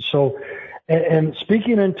demons. So, and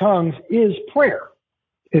speaking in tongues is prayer.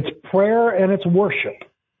 It's prayer and it's worship.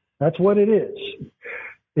 That's what it is.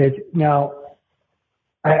 I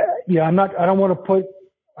don't want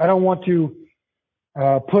to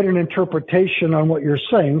put an interpretation on what you're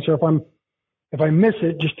saying. So if I'm if I miss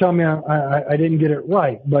it, just tell me I didn't get it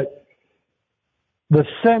right. But the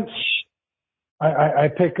sense I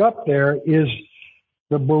pick up there is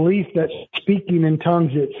the belief that speaking in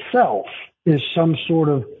tongues itself is some sort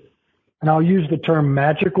of, and I'll use the term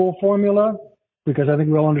magical formula because I think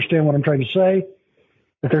we all understand what I'm trying to say,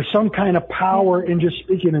 that there's some kind of power in just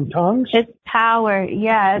speaking in tongues. It's power.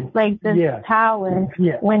 Yeah, it's like this power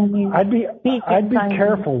when you speak I'd be tongues.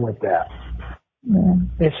 careful with that. Yeah.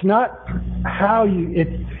 It's not how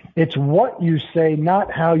it's what you say,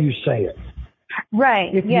 not how you say it.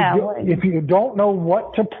 Right. If you don't know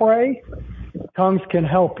what to pray, tongues can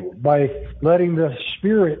help you by letting the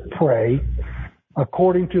Spirit pray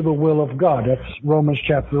according to the will of God. That's Romans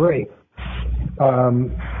chapter 8.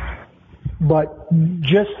 But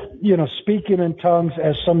just, speaking in tongues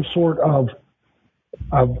as some sort of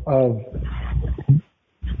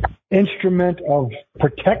instrument of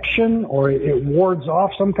protection, or it wards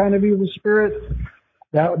off some kind of evil spirit,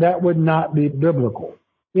 that would not be biblical.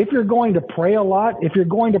 If you're going to pray a lot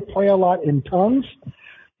in tongues,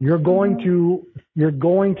 you're going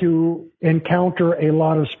to encounter a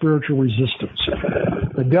lot of spiritual resistance.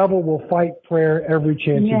 The devil will fight prayer every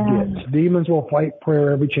chance he gets. Demons will fight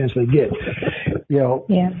prayer every chance they get.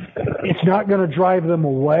 It's not going to drive them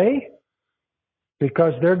away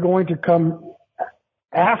because they're going to come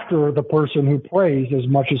after the person who prays as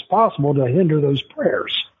much as possible to hinder those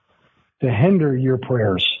prayers, to hinder your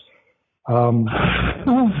prayers.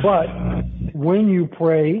 But when you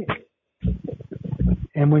pray,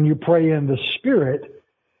 and when you pray in the Spirit,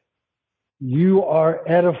 you are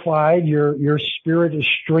edified, your spirit is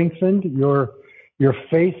strengthened, your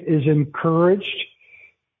faith is encouraged.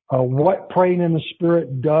 What praying in the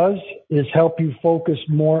Spirit does is help you focus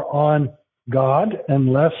more on God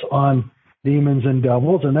and less on demons and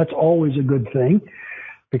devils, and that's always a good thing,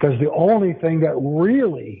 because the only thing that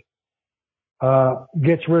really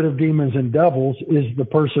gets rid of demons and devils is the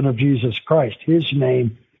person of Jesus Christ, His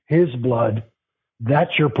name, His blood.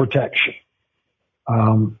 That's your protection.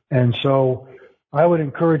 And so I would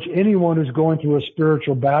encourage anyone who's going through a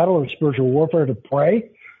spiritual battle or spiritual warfare to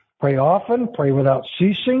pray. Pray often, pray without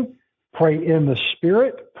ceasing, pray in the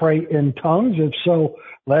Spirit, pray in tongues, if so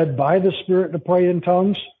led by the Spirit to pray in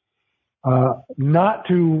tongues, not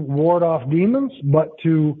to ward off demons, but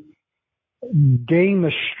to gain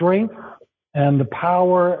the strength and the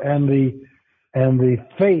power and the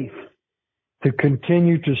faith to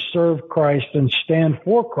continue to serve Christ and stand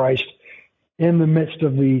for Christ in the midst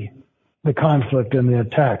of the conflict and the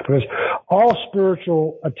attack. Because all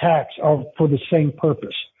spiritual attacks are for the same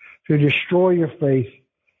purpose, to destroy your faith,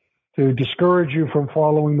 to discourage you from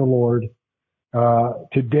following the Lord,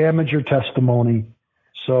 to damage your testimony.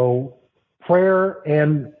 So prayer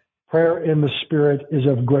in the Spirit is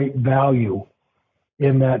of great value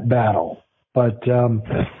in that battle. But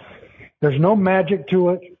there's no magic to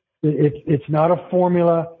it. It's not a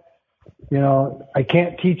formula. I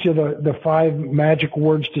can't teach you the 5 magic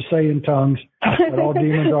words to say in tongues that all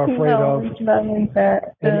demons are afraid of. It's not like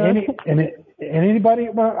that. And anybody,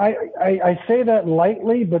 well, I say that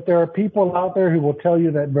lightly, but there are people out there who will tell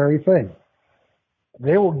you that very thing.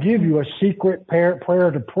 They will give you a secret prayer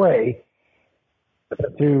to pray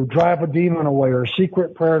to drive a demon away, or a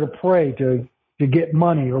secret prayer to pray to get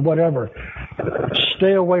money or whatever.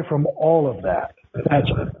 Stay away from all of that. That's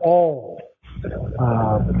all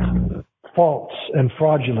false and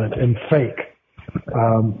fraudulent and fake.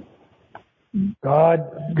 God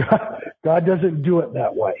doesn't do it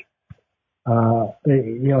that way.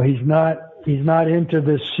 He's not into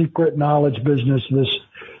this secret knowledge business.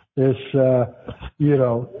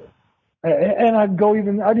 And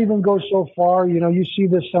I'd even go so far. You see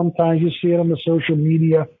this sometimes. You see it on the social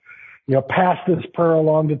media. Pass this prayer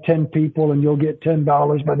along to 10 people and you'll get $10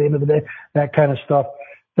 by the end of the day. That kind of stuff.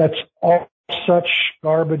 That's all such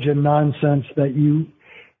garbage and nonsense that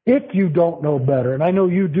if you don't know better, and I know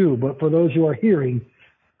you do, but for those who are hearing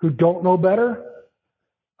who don't know better,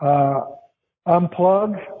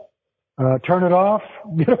 unplug, turn it off,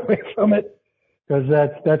 get away from it, because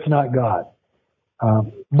that's not God.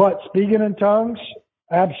 But speaking in tongues,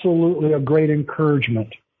 absolutely a great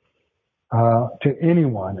encouragement to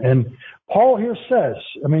anyone. And Paul here says,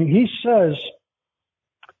 he says,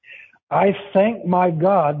 I thank my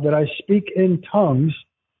God that I speak in tongues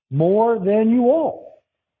more than you all.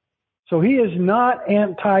 So he is not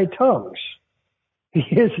anti-tongues. He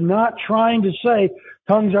is not trying to say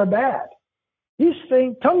tongues are bad. He's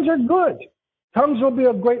saying tongues are good. Tongues will be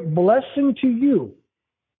a great blessing to you.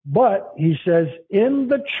 But he says, in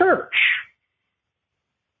the church,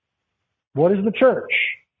 what is the church?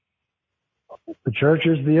 The church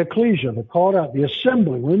is the ecclesia, the called out, the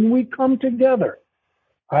assembly. When we come together,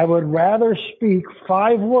 I would rather speak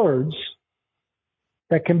 5 words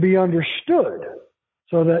that can be understood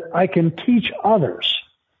so that I can teach others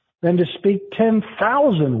than to speak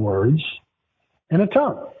 10,000 words in a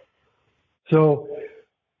tongue. So,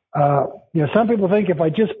 some people think if I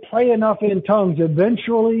just pray enough in tongues,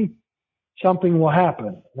 eventually something will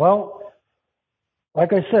happen. Well,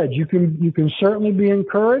 like I said, you can certainly be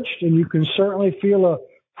encouraged, and you can certainly feel a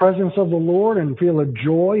presence of the Lord and feel a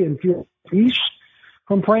joy and feel peace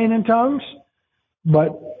from praying in tongues,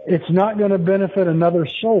 but it's not going to benefit another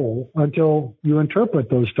soul until you interpret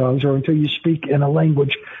those tongues or until you speak in a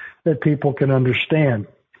language that people can understand.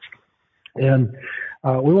 And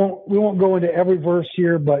we won't go into every verse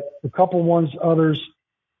here, but a couple others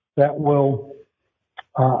that will,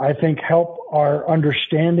 I think, help our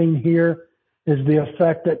understanding here is the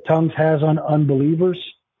effect that tongues has on unbelievers.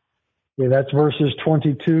 Yeah, that's verses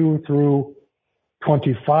 22 through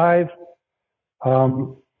 25.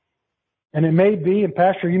 And it may be, and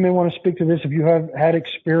Pastor, you may want to speak to this if you have had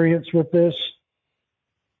experience with this.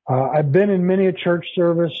 I've been in many a church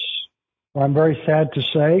service. I'm very sad to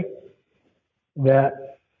say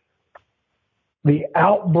that the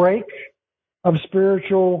outbreak of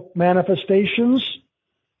spiritual manifestations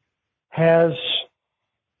has,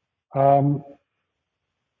 I don't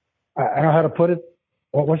know how to put it.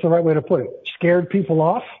 What's the right way to put it? Scared people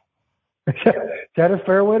off? Is that a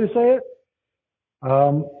fair way to say it?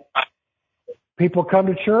 People come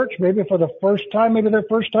to church, maybe for the first time, maybe their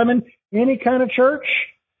first time in any kind of church,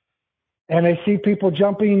 and they see people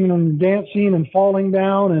jumping and dancing and falling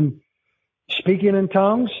down and speaking in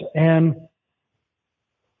tongues, and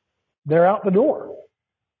they're out the door.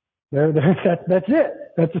 That's it.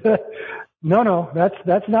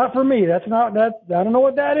 That's not for me. That's not that. I don't know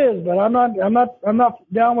what that is, but I'm not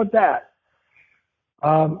down with that.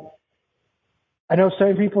 I know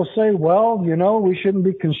some people say, well, we shouldn't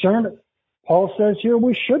be concerned. Paul says here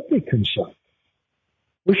we should be concerned.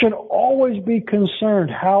 We should always be concerned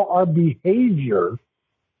how our behavior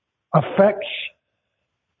affects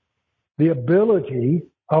the ability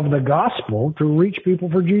of the gospel to reach people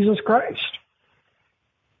for Jesus Christ.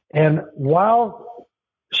 And while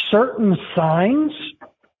certain signs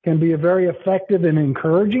can be very effective in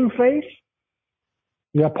encouraging faith,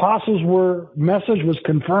 the apostles' message was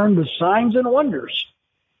confirmed with signs and wonders.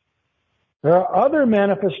 There are other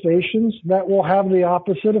manifestations that will have the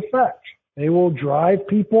opposite effect. They will drive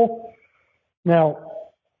people. Now,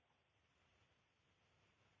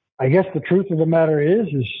 I guess the truth of the matter is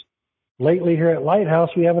lately here at Lighthouse,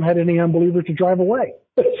 we haven't had any unbelievers to drive away.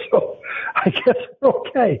 So I guess we're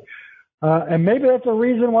okay. And maybe that's a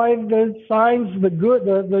reason why the signs,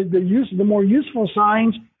 the more useful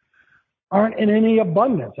signs aren't in any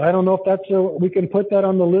abundance. I don't know if we can put that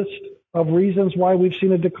on the list of reasons why we've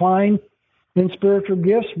seen a decline in spiritual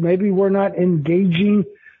gifts. Maybe we're not engaging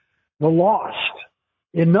the lost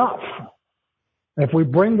enough. If we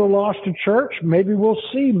bring the lost to church, maybe we'll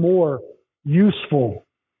see more useful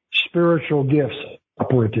spiritual gifts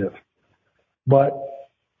operative. But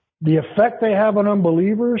the effect they have on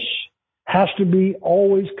unbelievers has to be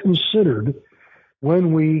always considered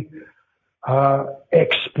when we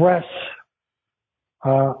express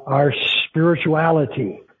our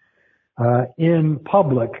spirituality in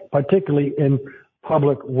public, particularly in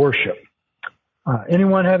public worship.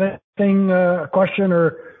 Anyone have anything, a question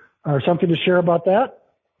or something to share about that?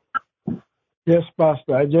 Yes,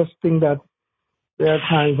 Pastor. I just think that there are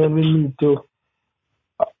times when we need to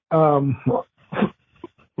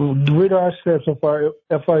rid ourselves of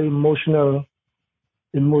our emotional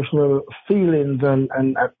feelings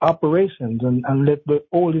and operations and let the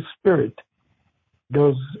Holy Spirit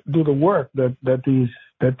do the work that he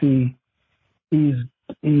is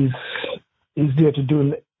there to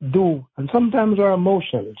do. And sometimes our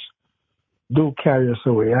emotions do carry us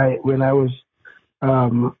away. When I was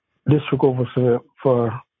district officer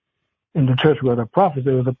in the church where the prophet,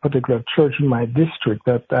 there was a particular church in my district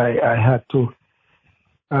that I had to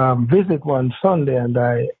visit one Sunday, and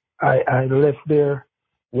I left there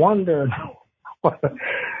wondering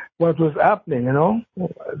what was happening.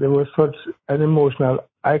 There was such an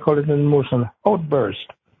I call it an emotional outburst,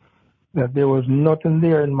 that there was nothing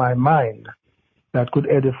there in my mind that could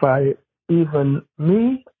edify even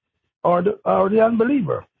me or the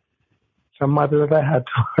unbeliever. It's a matter that I had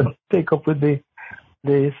to take up with the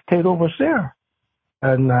state overseer,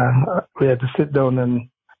 and we had to sit down and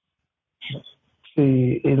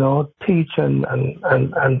see, teach and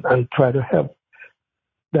try to help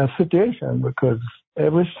that situation, because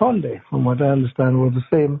every Sunday, from what I understand, was the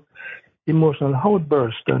same emotional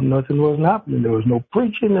outburst, and nothing was happening. There was no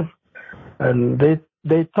preaching, and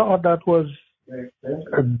they thought that was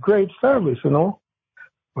a great service, you know.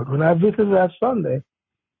 But when I visited that Sunday,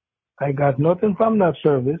 I got nothing from that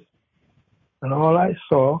service, and all I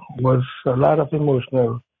saw was a lot of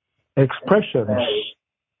emotional expressions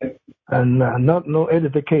and no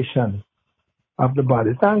edification of the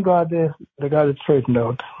body. Thank God they got it straightened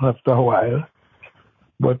out after a while,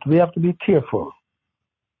 but we have to be careful.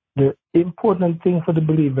 The important thing for the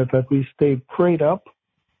believer is that we stay prayed up,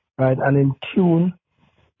 right, and in tune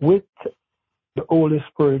with the Holy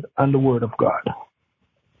Spirit and the Word of God.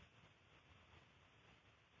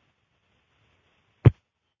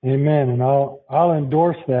 Amen, and I'll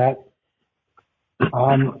endorse that.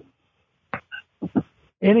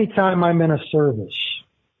 Anytime I'm in a service,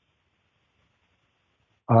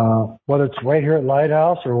 whether it's right here at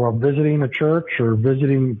Lighthouse or we're visiting a church or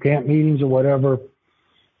visiting camp meetings or whatever,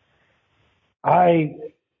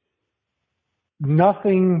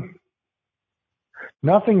 nothing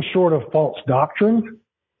short of false doctrine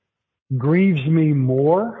grieves me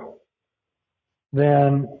more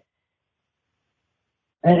than,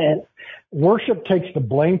 and worship takes the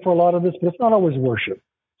blame for a lot of this, but it's not always worship.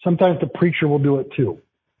 Sometimes the preacher will do it too.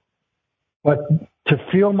 But to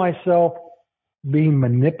feel myself being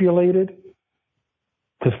manipulated,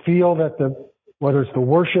 to feel that whether it's the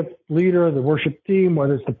worship leader, the worship team,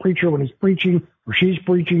 whether it's the preacher when he's preaching or she's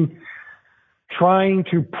preaching, trying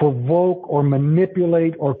to provoke or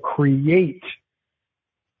manipulate or create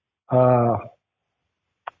a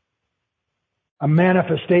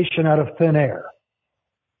manifestation out of thin air.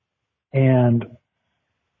 And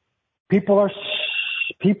people are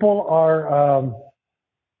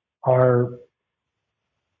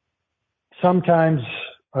sometimes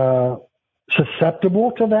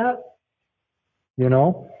susceptible to that, you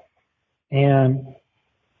know. And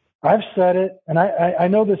I've said it, and I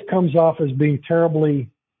know this comes off as being terribly,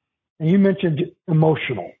 and you mentioned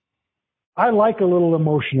emotional. I like a little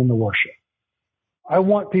emotion in the worship. I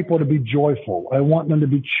want people to be joyful. I want them to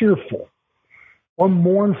be cheerful or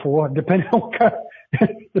mournful, depending on what kind.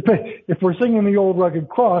 If we're singing the old rugged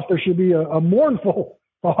cross, there should be a mournful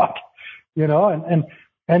thought, you know.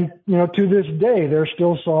 And you know, to this day, there's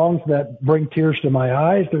still songs that bring tears to my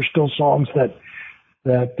eyes. There's still songs that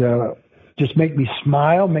just make me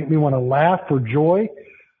smile, make me want to laugh for joy.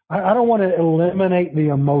 I don't want to eliminate the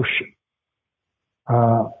emotion.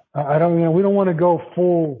 I don't, you know, we don't want to go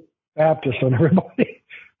full Baptist on everybody,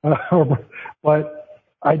 but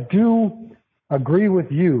I do agree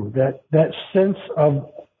with you that sense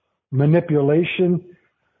of manipulation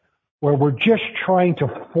where we're just trying to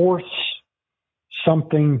force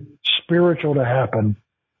something spiritual to happen.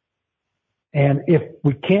 And if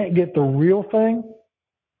we can't get the real thing,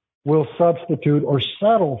 we'll substitute or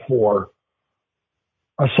settle for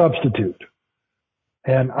a substitute.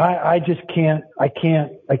 And I just can't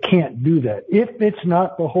do that. If it's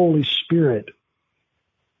not the Holy Spirit,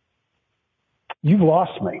 you've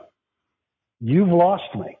lost me. You've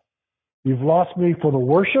lost me. You've lost me for the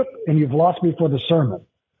worship and you've lost me for the sermon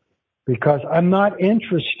because I'm not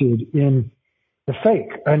interested in the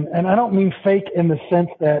fake. And I don't mean fake in the sense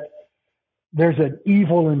that there's an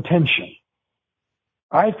evil intention.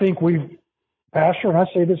 I think Pastor, and I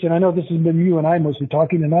say this, and I know this has been you and I mostly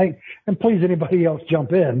talking tonight, and please anybody else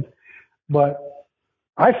jump in, but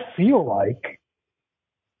I feel like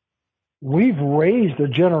we've raised a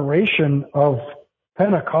generation of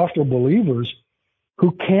Pentecostal believers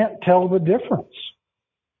who can't tell the difference,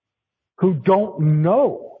 who don't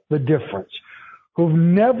know the difference, who've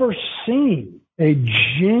never seen a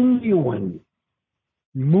genuine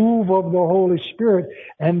move of the Holy Spirit,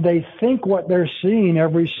 and they think what they're seeing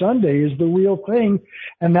every Sunday is the real thing,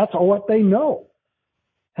 and that's what they know.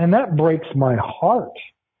 And that breaks my heart.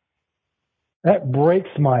 That breaks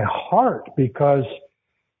my heart because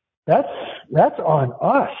that's on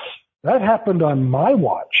us. That happened on my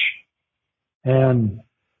watch. And,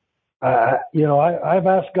 you know, I've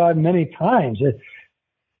asked God many times,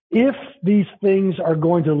 if these things are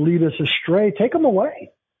going to lead us astray, take them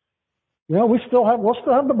away. You know, we'll still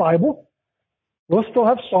have the Bible. We'll still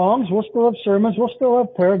have songs. We'll still have sermons. We'll still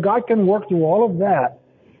have prayer. God can work through all of that.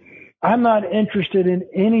 I'm not interested in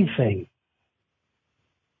anything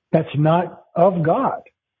that's not of God.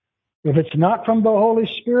 If it's not from the Holy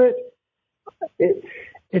Spirit,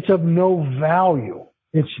 it's of no value.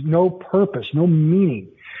 It's no purpose, no meaning.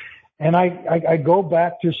 And I go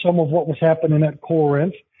back to some of what was happening at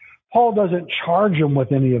Corinth. Paul doesn't charge them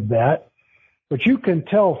with any of that. But you can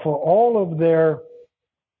tell for all of their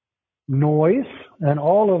noise and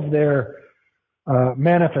all of their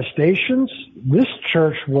manifestations. This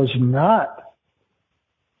church was not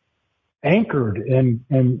anchored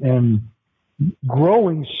and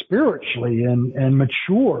growing spiritually and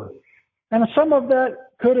mature. And some of that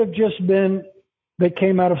could have just been they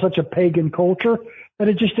came out of such a pagan culture that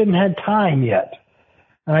it just didn't have time yet.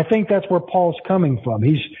 And I think that's where Paul's coming from.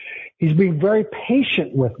 He's being very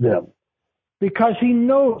patient with them because he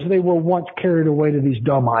knows they were once carried away to these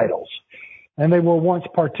dumb idols. And they were once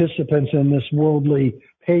participants in this worldly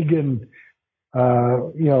pagan,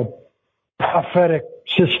 prophetic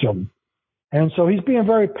system. And so he's being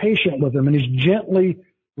very patient with them, and he's gently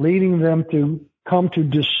leading them to come to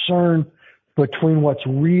discern between what's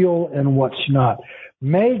real and what's not.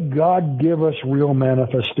 May God give us real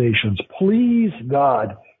manifestations. Please,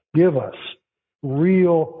 God, give us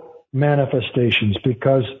real manifestations,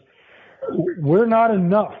 because we're not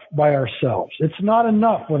enough by ourselves. It's not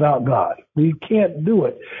enough without God. We can't do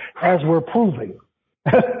it, as we're proving.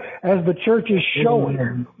 As the church is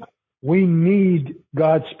showing, we need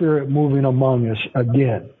God's Spirit moving among us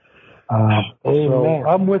again. So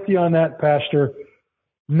I'm with you on that, Pastor.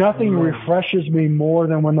 Nothing refreshes me more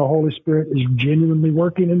than when the Holy Spirit is genuinely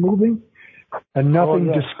working and moving, and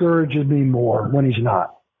nothing discourages me more when he's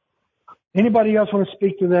not. Anybody else want to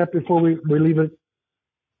speak to that before we leave it?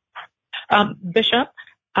 Bishop,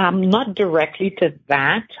 not directly to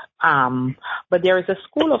that, but there is a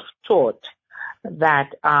school of thought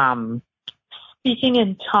that speaking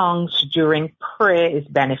in tongues during prayer is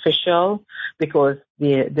beneficial because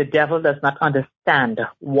the devil does not understand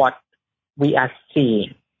what we are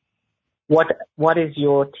seeing. What is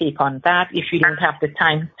your take on that? If you don't have the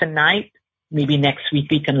time tonight, maybe next week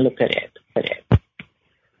we can look at it.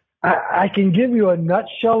 I can give you a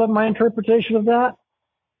nutshell of my interpretation of that.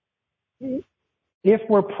 If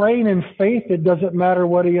we're praying in faith, it doesn't matter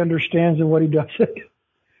what he understands and what he doesn't.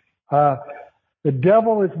 The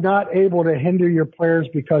devil is not able to hinder your prayers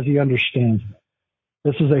because he understands them.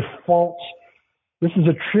 This is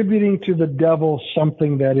attributing to the devil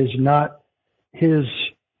something that is not his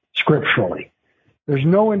scripturally. There's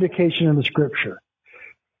no indication in the scripture.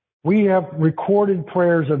 We have recorded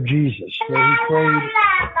prayers of Jesus where he prayed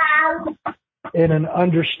in an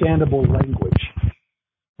understandable language.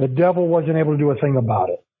 The devil wasn't able to do a thing about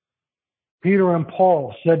it. Peter and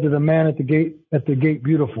Paul said to the man at the gate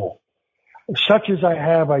beautiful, "Such as I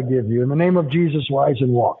have, I give you. In the name of Jesus, rise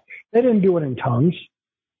and walk." They didn't do it in tongues.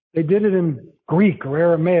 They did it in Greek or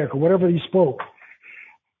Aramaic or whatever he spoke.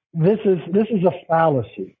 This is a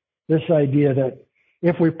fallacy. This idea that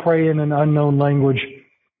if we pray in an unknown language,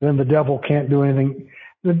 then the devil can't do anything.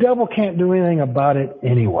 The devil can't do anything about it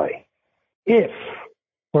anyway. If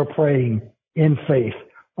we're praying in faith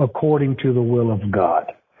according to the will of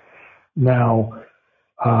God. Now,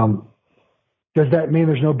 does that mean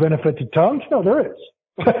there's no benefit to tongues? No, there is.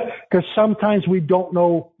 Because sometimes we don't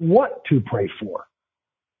know what to pray for.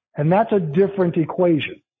 And that's a different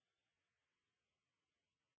equation.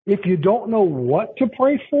 If you don't know what to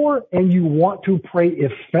pray for and you want to pray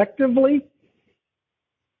effectively,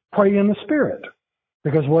 pray in the Spirit.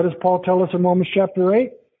 Because what does Paul tell us in Romans chapter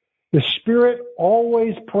 8? The Spirit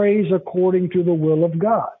always prays according to the will of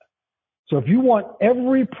God. So if you want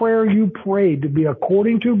every prayer you pray to be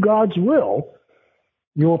according to God's will,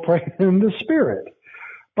 you will pray in the Spirit.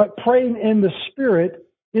 But praying in the Spirit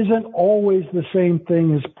isn't always the same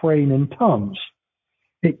thing as praying in tongues.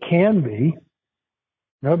 It can be.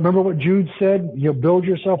 Now, remember what Jude said? You'll build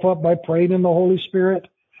yourself up by praying in the Holy Spirit.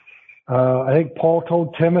 I think Paul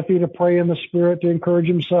told Timothy to pray in the Spirit to encourage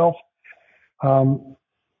himself.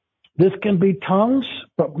 This can be tongues,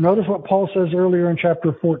 but notice what Paul says earlier in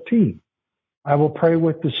chapter 14. I will pray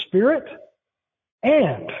with the Spirit,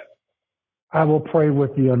 and I will pray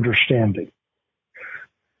with the understanding.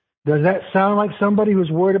 Does that sound like somebody who's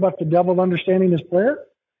worried about the devil understanding his prayer?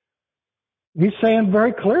 He's saying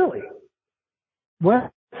very clearly, when I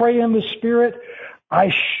pray in the Spirit,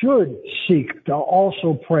 I should seek to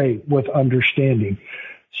also pray with understanding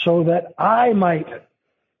so that I might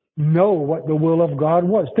know what the will of God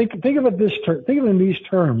was. Think of it think of it in these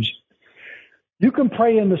terms. You can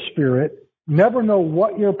pray in the Spirit, never know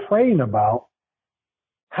what you're praying about.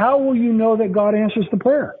 How will you know that God answers the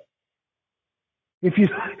prayer? If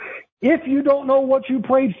you don't know what you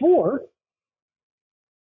prayed for,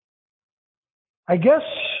 I guess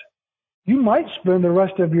you might spend the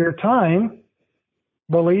rest of your time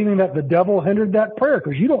believing that the devil hindered that prayer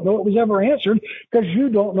because you don't know it was ever answered because you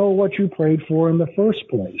don't know what you prayed for in the first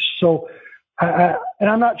place. So, and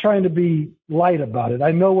I'm not trying to be light about it.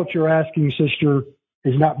 I know what you're asking, sister,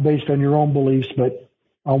 is not based on your own beliefs, but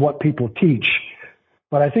on what people teach.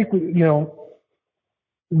 But I think,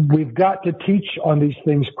 we've got to teach on these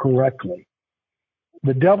things correctly.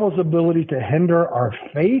 The devil's ability to hinder our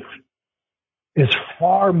faith is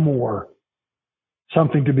far more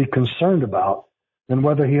something to be concerned about than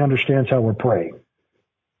whether he understands how we're praying.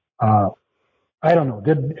 I don't know.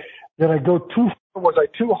 Did I go too far? Was I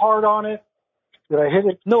too hard on it? Did I hit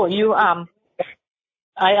it? No, you I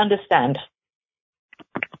understand.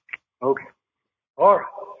 Okay. All right.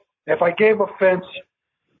 If I gave offense,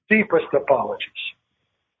 deepest apologies.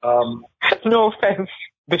 No offense,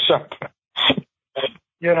 Bishop.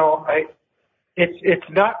 It's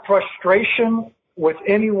not frustration with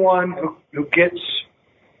anyone who gets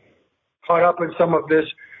caught up in some of this.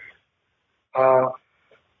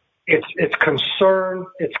 It's concern,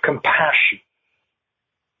 it's compassion.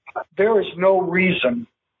 There is no reason.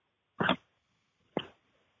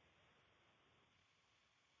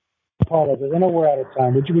 Apologies. I know we're out of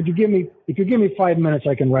time. Would you give me? If you give me 5 minutes,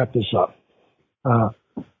 I can wrap this up.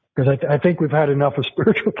 Because I think we've had enough of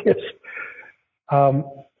spiritual gifts.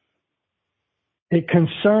 It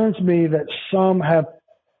concerns me that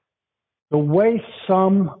the way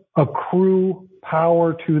some accrue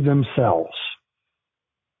power to themselves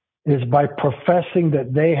is by professing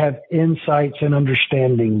that they have insights and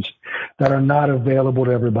understandings that are not available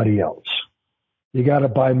to everybody else. You got to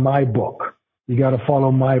buy my book. You got to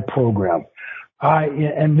follow my program. I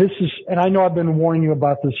know I've been warning you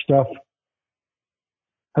about this stuff.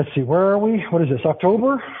 Let's see, where are we? What is this,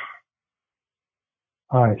 October?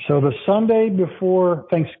 All right, so the Sunday before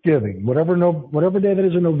Thanksgiving, whatever day that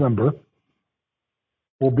is in November,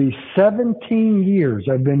 will be 17 years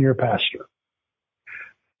I've been your pastor.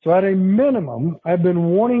 So at a minimum, I've been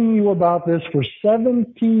warning you about this for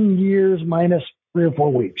 17 years minus 3 or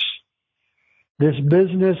 4 weeks. This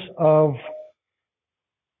business of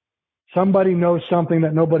somebody knows something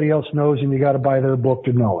that nobody else knows and you got to buy their book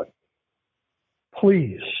to know it.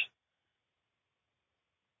 Please.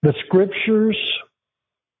 The scriptures,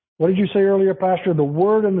 what did you say earlier, Pastor? The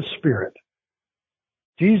Word and the Spirit.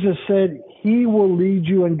 Jesus said he will lead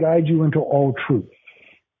you and guide you into all truth.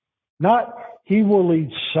 Not he will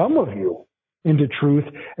lead some of you into truth,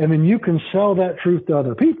 and then you can sell that truth to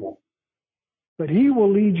other people. But he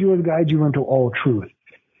will lead you and guide you into all truth.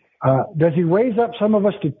 Does he raise up some of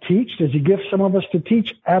us to teach? Does he give some of us to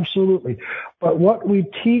teach? Absolutely. But what we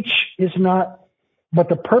teach is not, but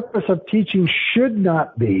the purpose of teaching should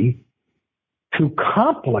not be to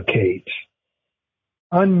complicate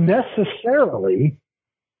unnecessarily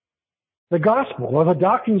the gospel or the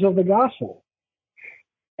doctrines of the gospel.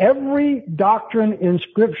 Every doctrine in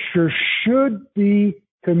Scripture should be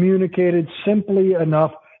communicated simply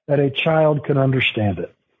enough that a child can understand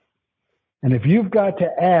it. And if you've got to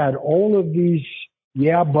add all of these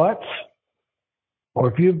yeah buts, or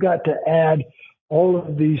if you've got to add all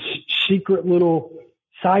of these secret little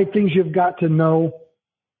side things you've got to know,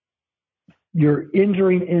 you're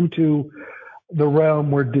entering into the realm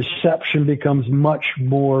where deception becomes much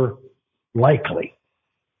more likely.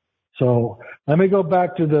 So let me go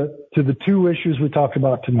back to the 2 issues we talked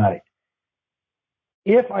about tonight.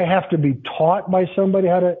 If I have to be taught by somebody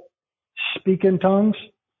how to speak in tongues,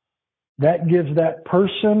 that gives that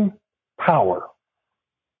person power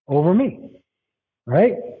over me,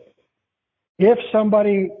 right? If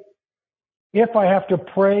I have to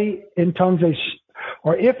pray in tongues,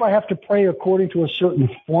 or if I have to pray according to a certain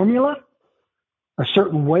formula, a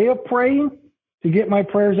certain way of praying to get my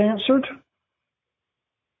prayers answered,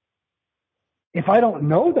 if I don't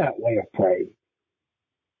know that way of praying,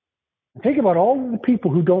 think about all of the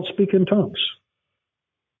people who don't speak in tongues.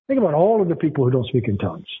 Think about all of the people who don't speak in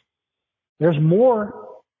tongues. There's more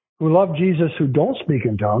who love Jesus who don't speak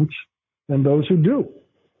in tongues than those who do.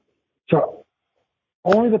 So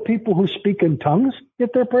only the people who speak in tongues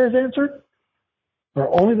get their prayers answered? Or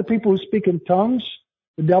only the people who speak in tongues,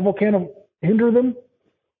 the devil can't hinder them?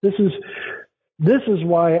 This is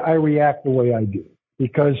why I react the way I do.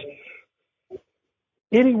 Because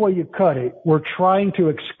any way you cut it, we're trying to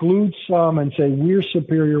exclude some and say we're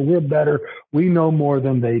superior, we're better, we know more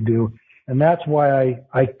than they do. And that's why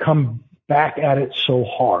I come back at it so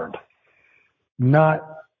hard. Not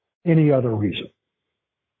any other reason.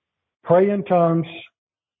 Pray in tongues.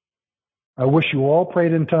 I wish you all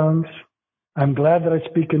prayed in tongues. I'm glad that I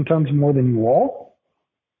speak in tongues more than you all.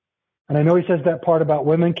 And I know he says that part about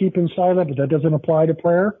women keeping silent, but that doesn't apply to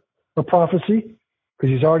prayer or prophecy, because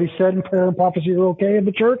he's already said prayer and prophecy are okay in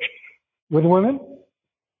the church with women.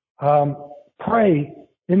 Pray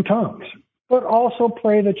in tongues, but also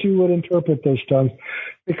pray that you would interpret those tongues,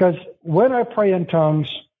 because when I pray in tongues,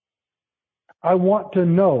 I want to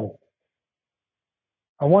know.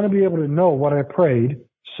 I want to be able to know what I prayed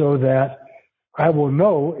so that I will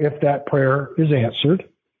know if that prayer is answered,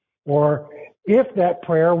 or if that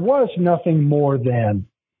prayer was nothing more than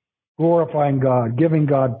glorifying God, giving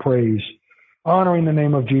God praise, honoring the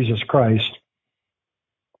name of Jesus Christ.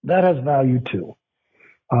 That has value too.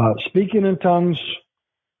 Speaking in tongues,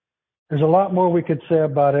 there's a lot more we could say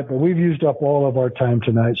about it, but we've used up all of our time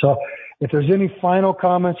tonight. So if there's any final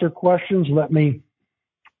comments or questions, let me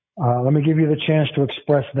give you the chance to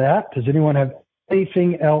express that. Does anyone have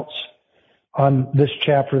anything else on this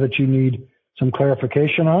chapter that you need some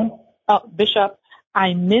clarification on? Bishop,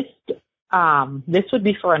 I missed, this would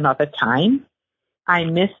be for another time. I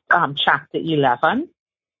missed chapter 11,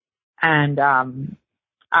 and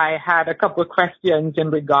I had a couple of questions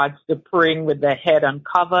in regards to praying with the head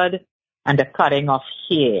uncovered and the cutting of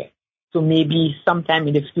hair. So maybe sometime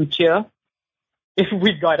in the future, if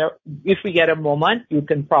we get a moment, you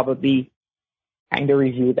can probably kind of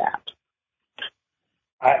review that.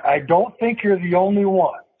 I don't think you're the only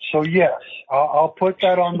one. So yes, I'll put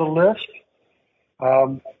that on the list.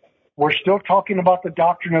 We're still talking about the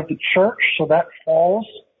doctrine of the church, so that falls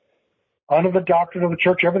under the doctrine of the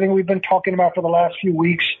church. Everything we've been talking about for the last few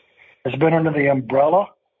weeks has been under the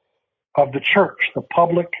umbrella of the church, the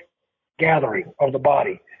public gathering of the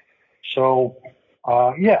body. So,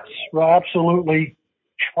 yes, we'll absolutely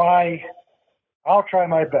try. I'll try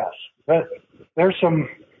my best. There's some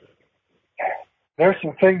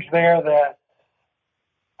things there that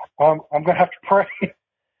I'm going to have to pray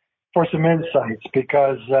for some insights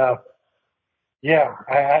because,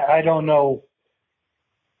 I don't know.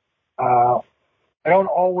 I don't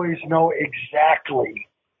always know exactly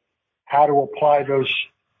how to apply those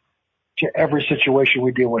to every situation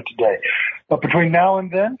we deal with today. But between now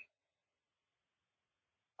and then,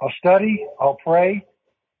 I'll study, I'll pray.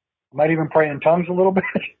 I might even pray in tongues a little bit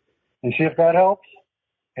and see if that helps.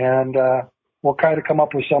 And we'll try to come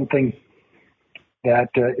up with something that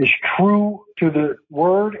is true to the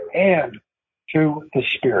Word and to the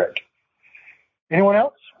Spirit. Anyone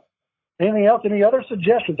else? Anything else? Any other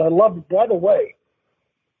suggestions? I love it. By the way,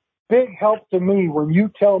 big help to me when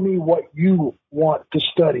you tell me what you want to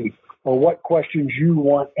study or what questions you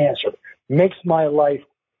want answered. Makes my life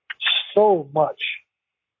so much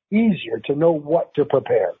easier to know what to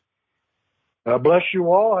prepare. God bless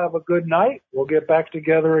you all. Have a good night. We'll get back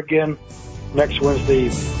together again next Wednesday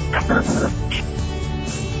evening.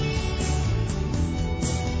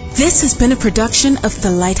 This has been a production of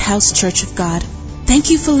the Lighthouse Church of God. Thank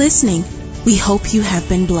you for listening. We hope you have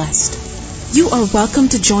been blessed. You are welcome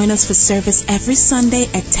to join us for service every Sunday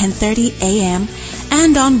at 10:30 a.m.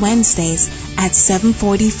 and on Wednesdays at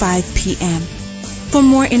 7:45 p.m. For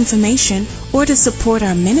more information or to support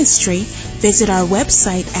our ministry, visit our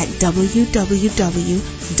website at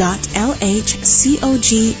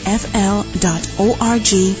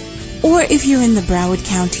www.lhcogfl.org, or if you're in the Broward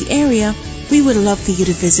County area, we would love for you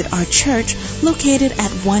to visit our church located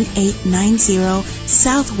at 1890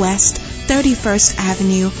 Southwest 31st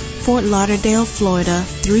Avenue, Fort Lauderdale, Florida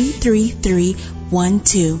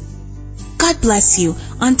 33312. God bless you.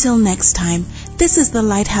 Until next time, this is the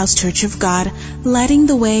Lighthouse Church of God, lighting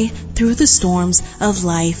the way through the storms of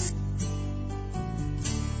life.